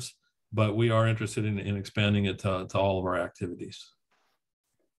cards, but we are interested in expanding it to all of our activities.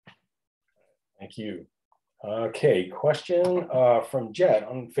 Thank you. Okay, question from Jet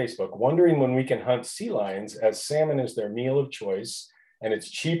on Facebook. Wondering when we can hunt sea lions, as salmon is their meal of choice and it's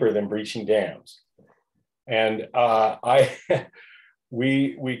cheaper than breaching dams. And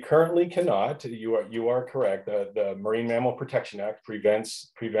we currently cannot. You are correct. The Marine Mammal Protection Act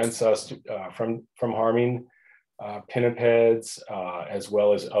prevents us from harming pinnipeds as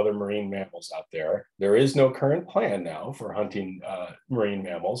well as other marine mammals out there. There is no current plan now for hunting marine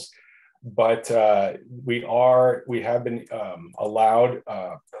mammals, but we have been allowed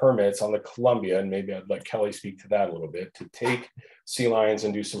permits on the Columbia, and maybe I'd let Kelly speak to that a little bit, to take sea lions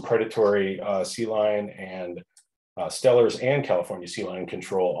and do some predatory sea lion and Stellar's and California sea lion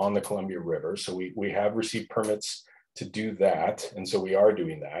control on the Columbia River. So we have received permits to do that. And so we are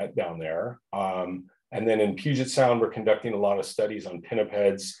doing that down there. And then in Puget Sound, we're conducting a lot of studies on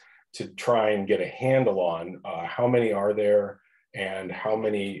pinnipeds to try and get a handle on how many are there and how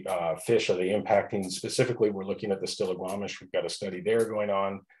many fish are they impacting. Specifically, we're looking at the Snohomish. We've got a study there going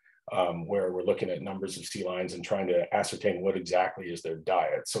on where we're looking at numbers of sea lions and trying to ascertain what exactly is their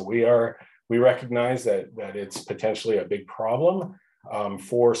diet. So we recognize that it's potentially a big problem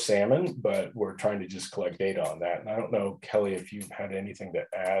for salmon, but we're trying to just collect data on that. And I don't know, Kelly, if you've had anything to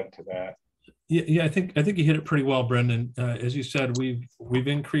add to that. Yeah, I think you hit it pretty well, Brendan. As you said, we've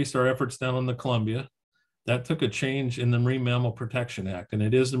increased our efforts down on the Columbia. That took a change in the Marine Mammal Protection Act, and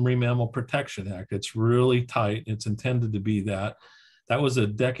it is the Marine Mammal Protection Act. It's really tight. It's intended to be that. That was a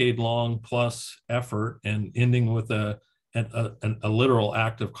decade-long plus effort, and ending with a literal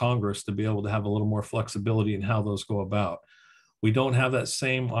act of Congress to be able to have a little more flexibility in how those go about. We don't have that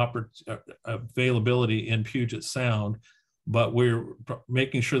same availability in Puget Sound, but we're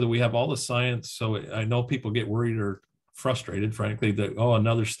making sure that we have all the science. So I know people get worried or frustrated, frankly, that, oh,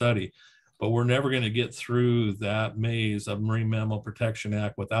 another study, but we're never going to get through that maze of Marine Mammal Protection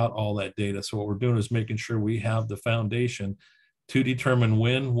Act without all that data. So what we're doing is making sure we have the foundation to determine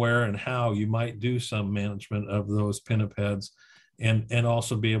when, where, and how you might do some management of those pinnipeds, and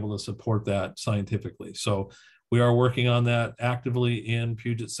also be able to support that scientifically. So we are working on that actively in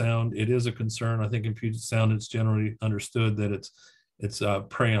Puget Sound. It is a concern. I think in Puget Sound, it's generally understood that it's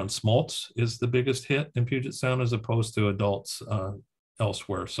prey on smolts is the biggest hit in Puget Sound as opposed to adults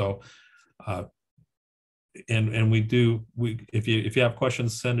elsewhere. So, and if you have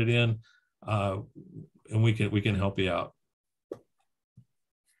questions, send it in, and we can help you out.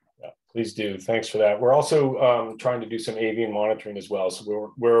 Yeah, please do. Thanks for that. We're also trying to do some avian monitoring as well.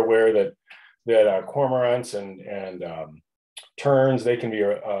 So we're aware that cormorants and terns, they can be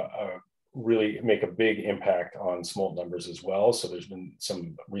really make a big impact on smolt numbers as well. So there's been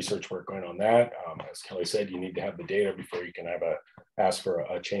some research work going on that. As Kelly said, you need to have the data before you can ask for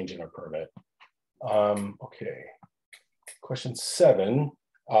a change in a permit. Okay, question 7.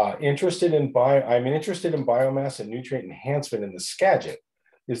 I'm interested in biomass and nutrient enhancement in the Skagit.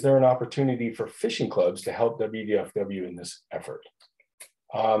 Is there an opportunity for fishing clubs to help WDFW in this effort?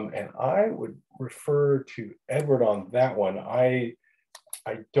 And I would refer to Edward on that one. I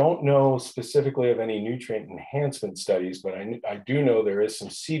don't know specifically of any nutrient enhancement studies, but I do know there is some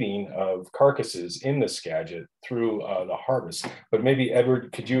seeding of carcasses in the Skagit through the harvest. But maybe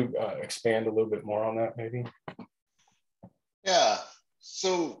Edward, could you expand a little bit more on that maybe? Yeah,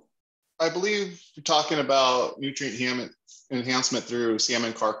 so I believe you're talking about nutrient enhancement through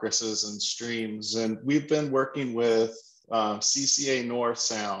salmon carcasses and streams. And we've been working with CCA North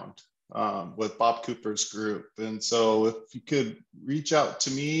Sound with Bob Cooper's group. And so if you could reach out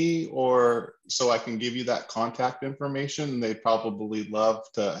to me or so I can give you that contact information, they'd probably love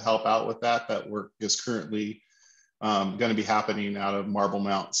to help out with that. That work is currently going to be happening out of Marble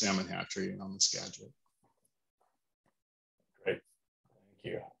Mount Salmon Hatchery on the Skagit. Great,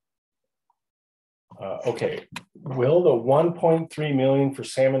 thank you. Okay, will the $1.3 million for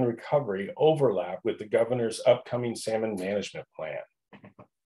salmon recovery overlap with the governor's upcoming salmon management plan? I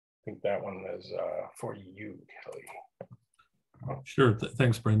think that one is for you, Kelly. Sure,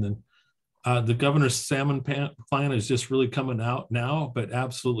 thanks, Brendan. The governor's salmon plan is just really coming out now, but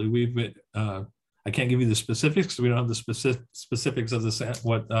absolutely, we've been, I can't give you the specifics because we don't have the specifics of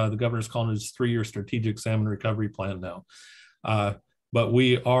what the governor's calling his 3-year strategic salmon recovery plan now. But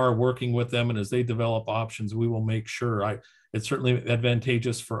we are working with them, and as they develop options, we will make sure. It's certainly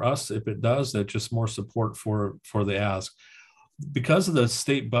advantageous for us if it does. That's just more support for the ask. Because of the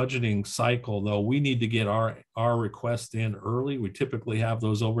state budgeting cycle, though, we need to get our request in early. We typically have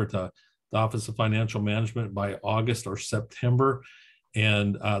those over to the Office of Financial Management by August or September,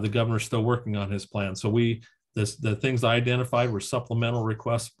 and the governor's still working on his plan. So the things I identified were supplemental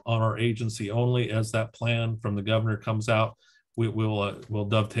requests on our agency only. As that plan from the governor comes out, we'll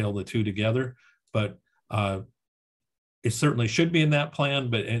dovetail the two together, but it certainly should be in that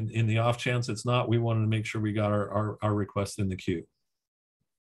plan, but in the off chance it's not, we wanted to make sure we got our request in the queue.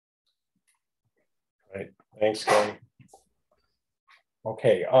 Right, thanks, Kelly.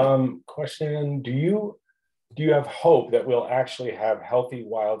 Okay, question, do you have hope that we'll actually have healthy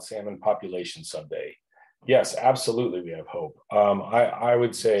wild salmon population someday? Yes, absolutely, we have hope. I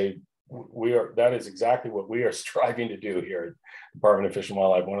would say that is exactly what we are striving to do here at Department of Fish and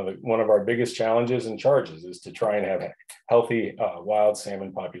Wildlife. One of our biggest challenges and charges is to try and have a healthy wild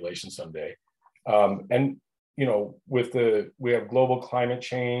salmon population someday. And you know, we have global climate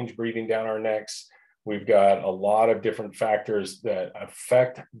change breathing down our necks. We've got a lot of different factors that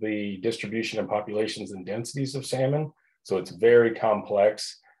affect the distribution and populations and densities of salmon. So it's very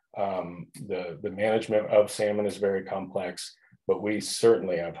complex. The management of salmon is very complex, but we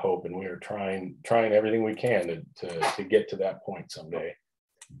certainly have hope, and we are trying everything we can to get to that point someday.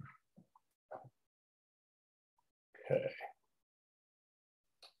 Okay.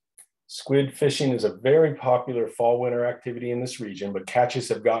 Squid fishing is a very popular fall-winter activity in this region, but catches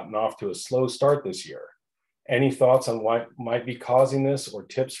have gotten off to a slow start this year. Any thoughts on what might be causing this, or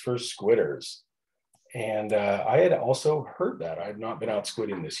tips for squidders? And I had also heard that. I had not been out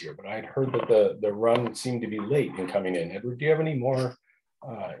squidding this year, but I had heard that the run seemed to be late in coming in. Edward, do you have any more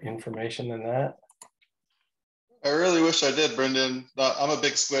information than that? I really wish I did, Brendan. I'm a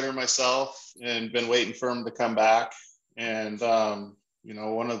big squidder myself and been waiting for him to come back. And you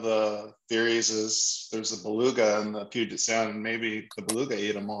know, one of the theories is there's a beluga in the Puget Sound, and maybe the beluga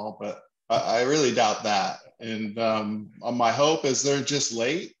ate them all, but I really doubt that. And my hope is they're just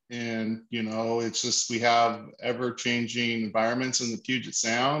late. And, you know, it's just, we have ever-changing environments in the Puget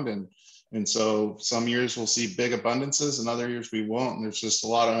Sound. And so some years we'll see big abundances and other years we won't. And there's just a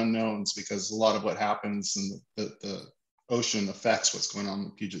lot of unknowns, because a lot of what happens in the ocean affects what's going on in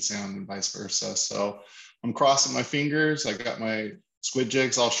the Puget Sound and vice versa. So I'm crossing my fingers. I got my squid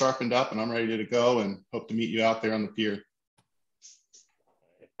jigs all sharpened up and I'm ready to go, and hope to meet you out there on the pier.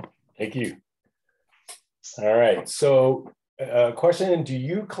 Thank you. All right. So question, do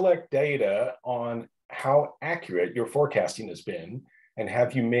you collect data on how accurate your forecasting has been? And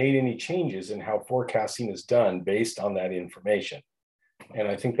have you made any changes in how forecasting is done based on that information? And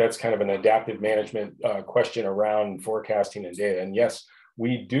I think that's kind of an adaptive management question around forecasting and data. And yes,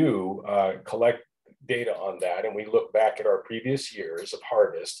 we do collect data on that. And we look back at our previous years of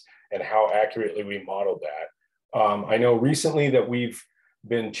harvest and how accurately we modeled that. I know recently that we've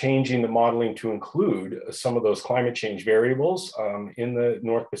been changing the modeling to include some of those climate change variables in the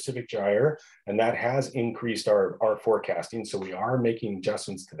North Pacific Gyre, and that has increased our forecasting. So we are making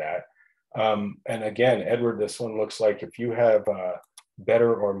adjustments to that. And again, Edward, this one looks like if you have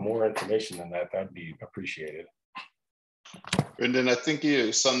better or more information than that, that'd be appreciated. Brendan, I think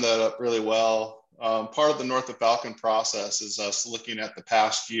you summed that up really well. Part of the North of Falcon process is us looking at the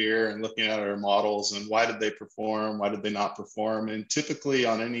past year and looking at our models and why did they perform, why did they not perform. And typically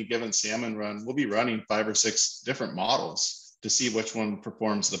on any given salmon run, we'll be running 5 or 6 different models to see which one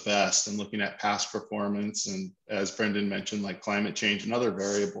performs the best, and looking at past performance. And as Brendan mentioned, like climate change and other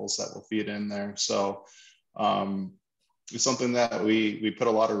variables that will feed in there. So it's something that we put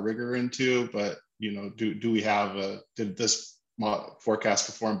a lot of rigor into, but you know, do we have did this forecast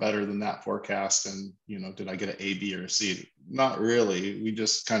perform better than that forecast? And, you know, did I get an A, B, or a C? Not really. We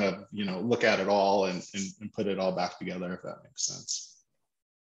just kind of, you know, look at it all and put it all back together, if that makes sense.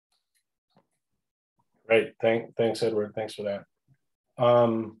 Great. Thanks, Edward. Thanks for that.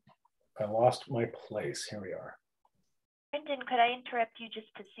 I lost my place. Here we are. Brendan, could I interrupt you just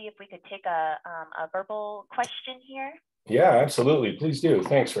to see if we could take a verbal question here? Yeah, absolutely. Please do.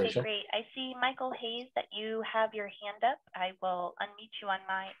 Thanks, Rachel. Okay, great. I see Michael Hayes that you have your hand up. I will unmute you on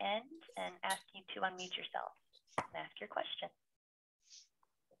my end and ask you to unmute yourself and ask your question.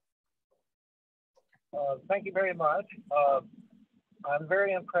 Thank you very much. I'm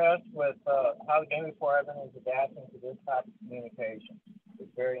very impressed with how the game department is adapting to this type of communication.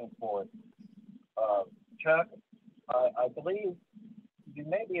 It's very important. Chuck, I believe you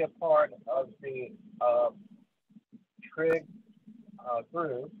may be a part of the TRIG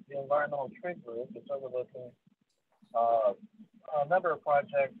group, the environmental TRIG group, that's overlooking a number of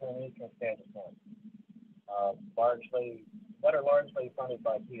projects in eastern Skagit, that are largely funded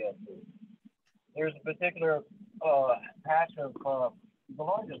by PSC. There's a particular patch of the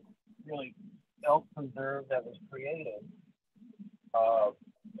largest, really, elk preserve that was created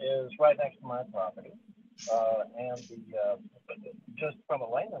is right next to my property. And just from a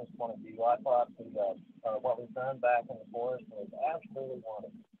layman's point of view, I thought what was done back in the forest was absolutely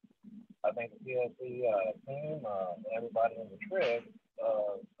wonderful. I think the PSC team and everybody in the TRIG,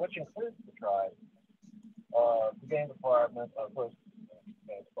 which includes the tribe, the game department, of course,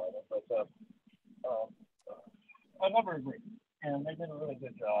 the game department, but a number of groups, and they did a really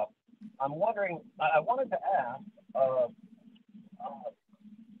good job. I'm wondering, I wanted to ask,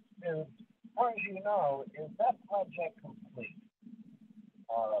 as far as you know, is that project complete?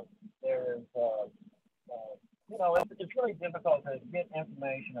 There's, you know, it's really difficult to get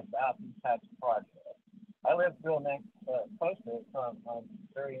information about these types of projects. I live real close to it, so I'm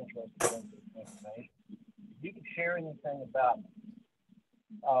very interested in this information. If you could share anything about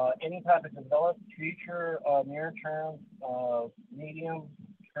any type of developed future, near-term, medium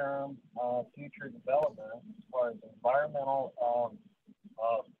long-term future development as far as environmental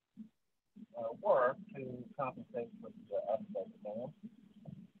work to compensate for the aspect of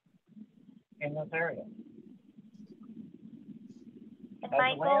in this area. And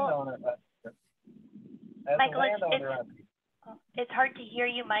Michael, it's hard to hear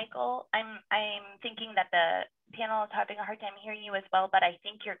you, Michael. I'm thinking that the panel is having a hard time hearing you as well, but I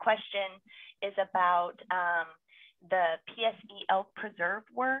think your question is about the PSE elk preserve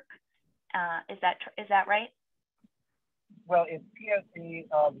work. Is that right? Well, it's PSE,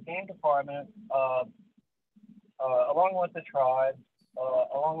 the game department, along with the tribes,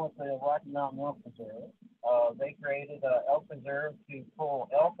 along with the Rocky Mountain Elk Preserve, they created an elk preserve to pull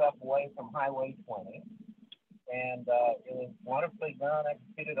elk up away from Highway 20. And it was wonderfully done,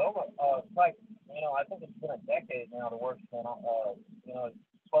 executed over, like, I think it's been a decade now the work's been,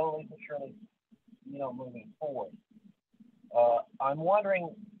 slowly but surely, moving forward. I'm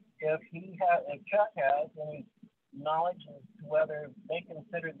wondering if Chuck has any knowledge as to whether they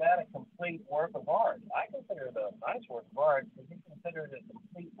consider that a complete work of art. I consider it a nice work of art, but he considered it a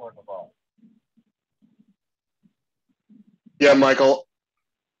complete work of art. Yeah, Michael.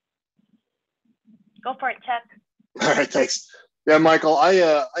 Go for it, Chuck. All right, thanks. Yeah, Michael,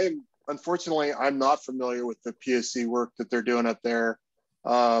 I am, unfortunately, I'm not familiar with the PSC work that they're doing up there.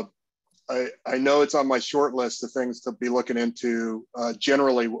 I know it's on my short list of things to be looking into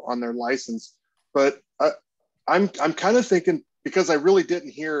generally on their license, but I'm kind of thinking, because I really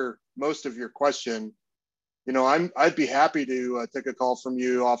didn't hear most of your question, I'd be happy to take a call from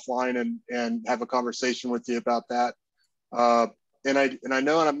you offline and have a conversation with you about that. And I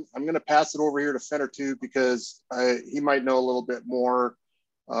know I'm going to pass it over here to Fenner too, because he might know a little bit more.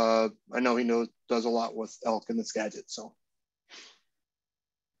 I know he does a lot with elk in the Skagit. So.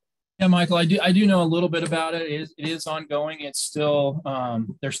 Yeah, Michael, I do know a little bit about it. It is ongoing. It's still,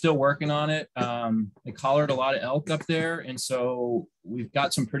 they're still working on it. They collared a lot of elk up there. And so we've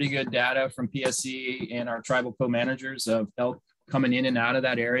got some pretty good data from PSC and our tribal co-managers of elk coming in and out of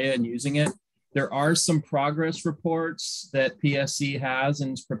that area and using it. There are some progress reports that PSC has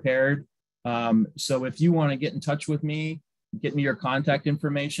and is prepared. So if you want to get in touch with me, get me your contact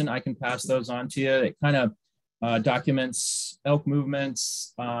information, I can pass those on to you. It kind of documents elk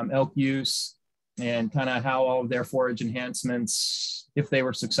movements, elk use, and kind of how all of their forage enhancements, if they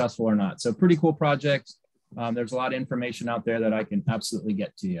were successful or not. So pretty cool project. There's a lot of information out there that I can absolutely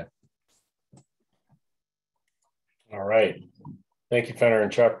get to you. All right. Thank you, Fenner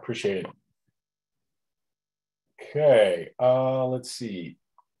and Chuck. Appreciate it. Okay, let's see.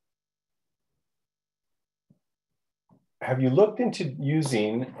 Have you looked into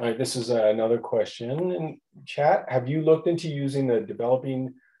using, this is another question in chat, have you looked into using the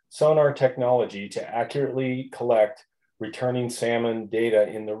developing sonar technology to accurately collect returning salmon data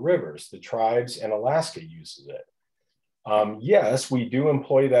in the rivers? The tribes and Alaska uses it. Yes, we do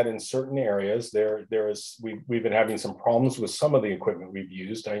employ that in certain areas. We've been having some problems with some of the equipment we've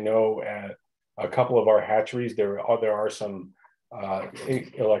used. I know at a couple of our hatcheries, there are some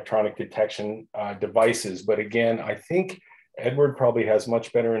electronic detection devices. But again, I think Edward probably has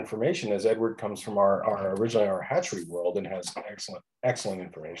much better information, as Edward comes from originally our hatchery world and has excellent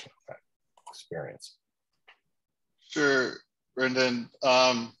information on that experience. Sure, Brendan.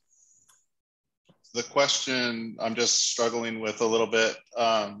 The question I'm just struggling with a little bit.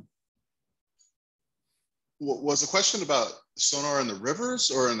 Was the question about sonar in the rivers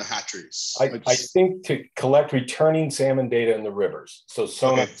or in the hatcheries? I think to collect returning salmon data in the rivers. So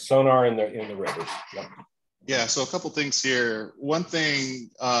sonar in the rivers. Yep. Yeah, so a couple things here. One thing,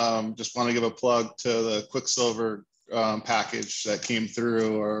 just want to give a plug to the Quicksilver package that came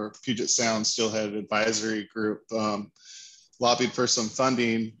through our Puget Sound Steelhead Advisory Group. Lobbied for some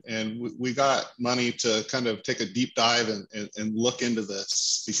funding, and we got money to kind of take a deep dive and look into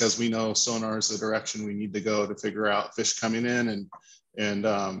this, because we know sonar is the direction we need to go to figure out fish coming in,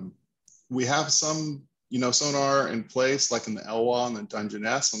 and we have some sonar in place, like in the Elwha and the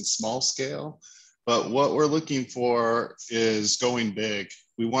Dungeness on small scale, but what we're looking for is going big.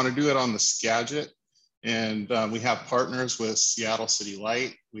 We want to do it on the Skagit. And we have partners with Seattle City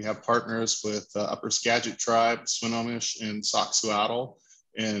Light. We have partners with Upper Skagit Tribe, Snohomish, and Soxhawtl.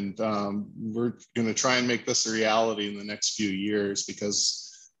 And we're going to try and make this a reality in the next few years,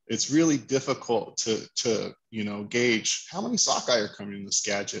 because it's really difficult to gauge how many sockeye are coming in the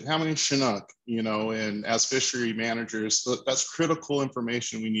Skagit, how many Chinook, and as fishery managers, that's critical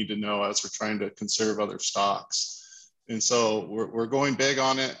information we need to know as we're trying to conserve other stocks. And so we're going big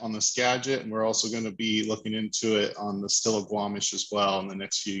on it on the Skagit, and we're also going to be looking into it on the Stillaguamish as well in the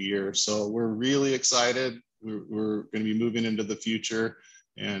next few years. So we're really excited. We're going to be moving into the future.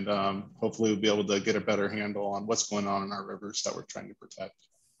 And hopefully we'll be able to get a better handle on what's going on in our rivers that we're trying to protect.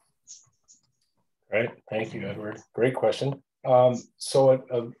 Great, thank you, Edward. Great question.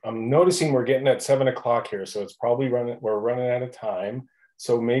 So I'm noticing we're getting at 7 o'clock here, so it's probably we're running out of time.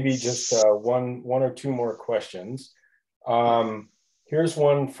 So maybe just one or two more questions. Here's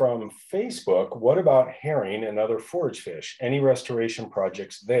one from Facebook. What about herring and other forage fish? Any restoration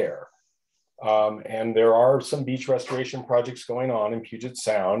projects there? And there are some beach restoration projects going on in Puget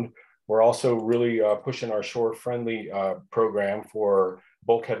Sound. We're also really pushing our shore-friendly program for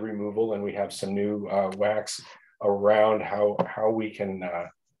bulkhead removal, and we have some new wax around how we can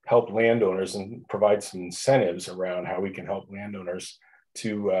help landowners and provide some incentives around how we can help landowners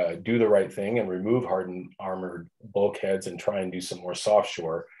to do the right thing and remove hardened armored bulkheads and try and do some more soft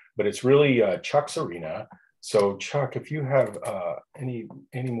shore. But it's really Chuck's arena. So Chuck, if you have any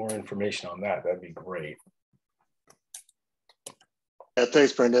more information on that, that'd be great. Yeah,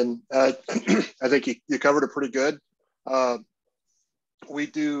 thanks, Brendan. I think you covered it pretty good. We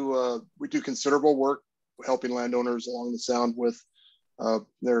do considerable work helping landowners along the Sound with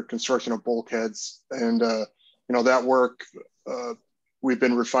their construction of bulkheads, and that work we've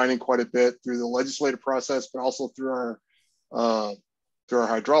been refining quite a bit through the legislative process, but also through our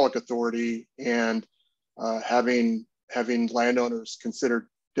hydraulic authority, and having landowners consider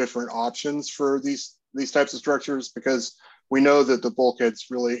different options for these types of structures, because we know that the bulkheads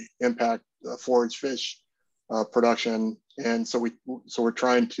really impact forage fish production, and so we're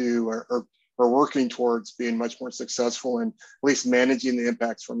trying to or we're working towards being much more successful in at least managing the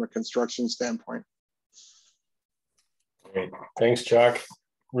impacts from a construction standpoint. Great. Thanks, Chuck.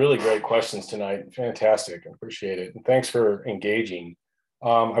 Really great questions tonight. Fantastic. I appreciate it. And thanks for engaging.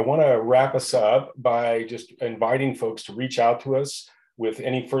 I want to wrap us up by just inviting folks to reach out to us with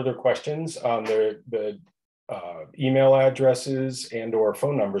any further questions. The email addresses and or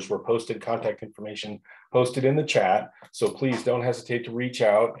phone numbers were posted, contact information posted in the chat. So please don't hesitate to reach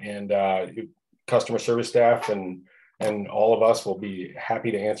out, and customer service staff and all of us will be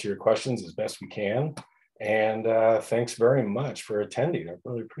happy to answer your questions as best we can. And thanks very much for attending. I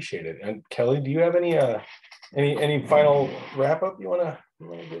really appreciate it. And Kelly, do you have any final wrap up you want to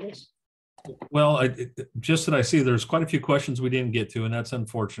give us? Well, just that I see there's quite a few questions we didn't get to, and that's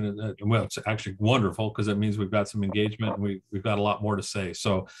unfortunate. Well, it's actually wonderful because it means we've got some engagement and we've got a lot more to say.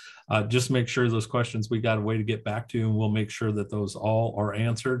 So just make sure those questions we got a way to get back to, and we'll make sure that those all are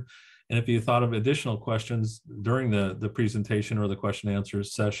answered. And if you thought of additional questions during the presentation or the question and answer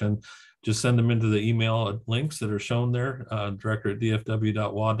session, just send them into the email links that are shown there.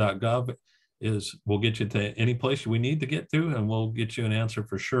 director@dfw.wa.gov we'll get you to any place we need to get to, and we'll get you an answer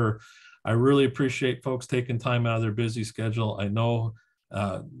for sure. I really appreciate folks taking time out of their busy schedule. I know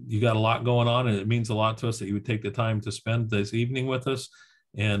you got a lot going on, and it means a lot to us that you would take the time to spend this evening with us.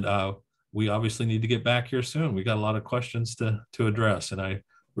 And we obviously need to get back here soon. We got a lot of questions to address, and I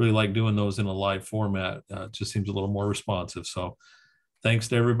really like doing those in a live format. It just seems a little more responsive. So thanks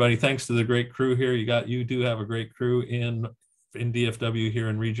to everybody. Thanks to the great crew here. You do have a great crew in DFW here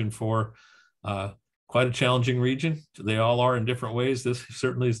in Region 4. Quite a challenging region. They all are in different ways. This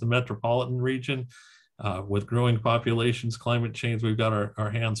certainly is the metropolitan region with growing populations, climate change. We've got our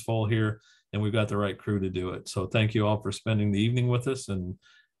hands full here, and we've got the right crew to do it. So thank you all for spending the evening with us. And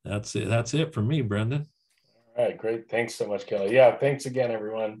that's it. That's it for me, Brendan. All right, great. Thanks so much, Kelly. Yeah, thanks again,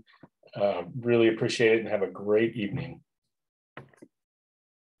 everyone. Really appreciate it, and have a great evening.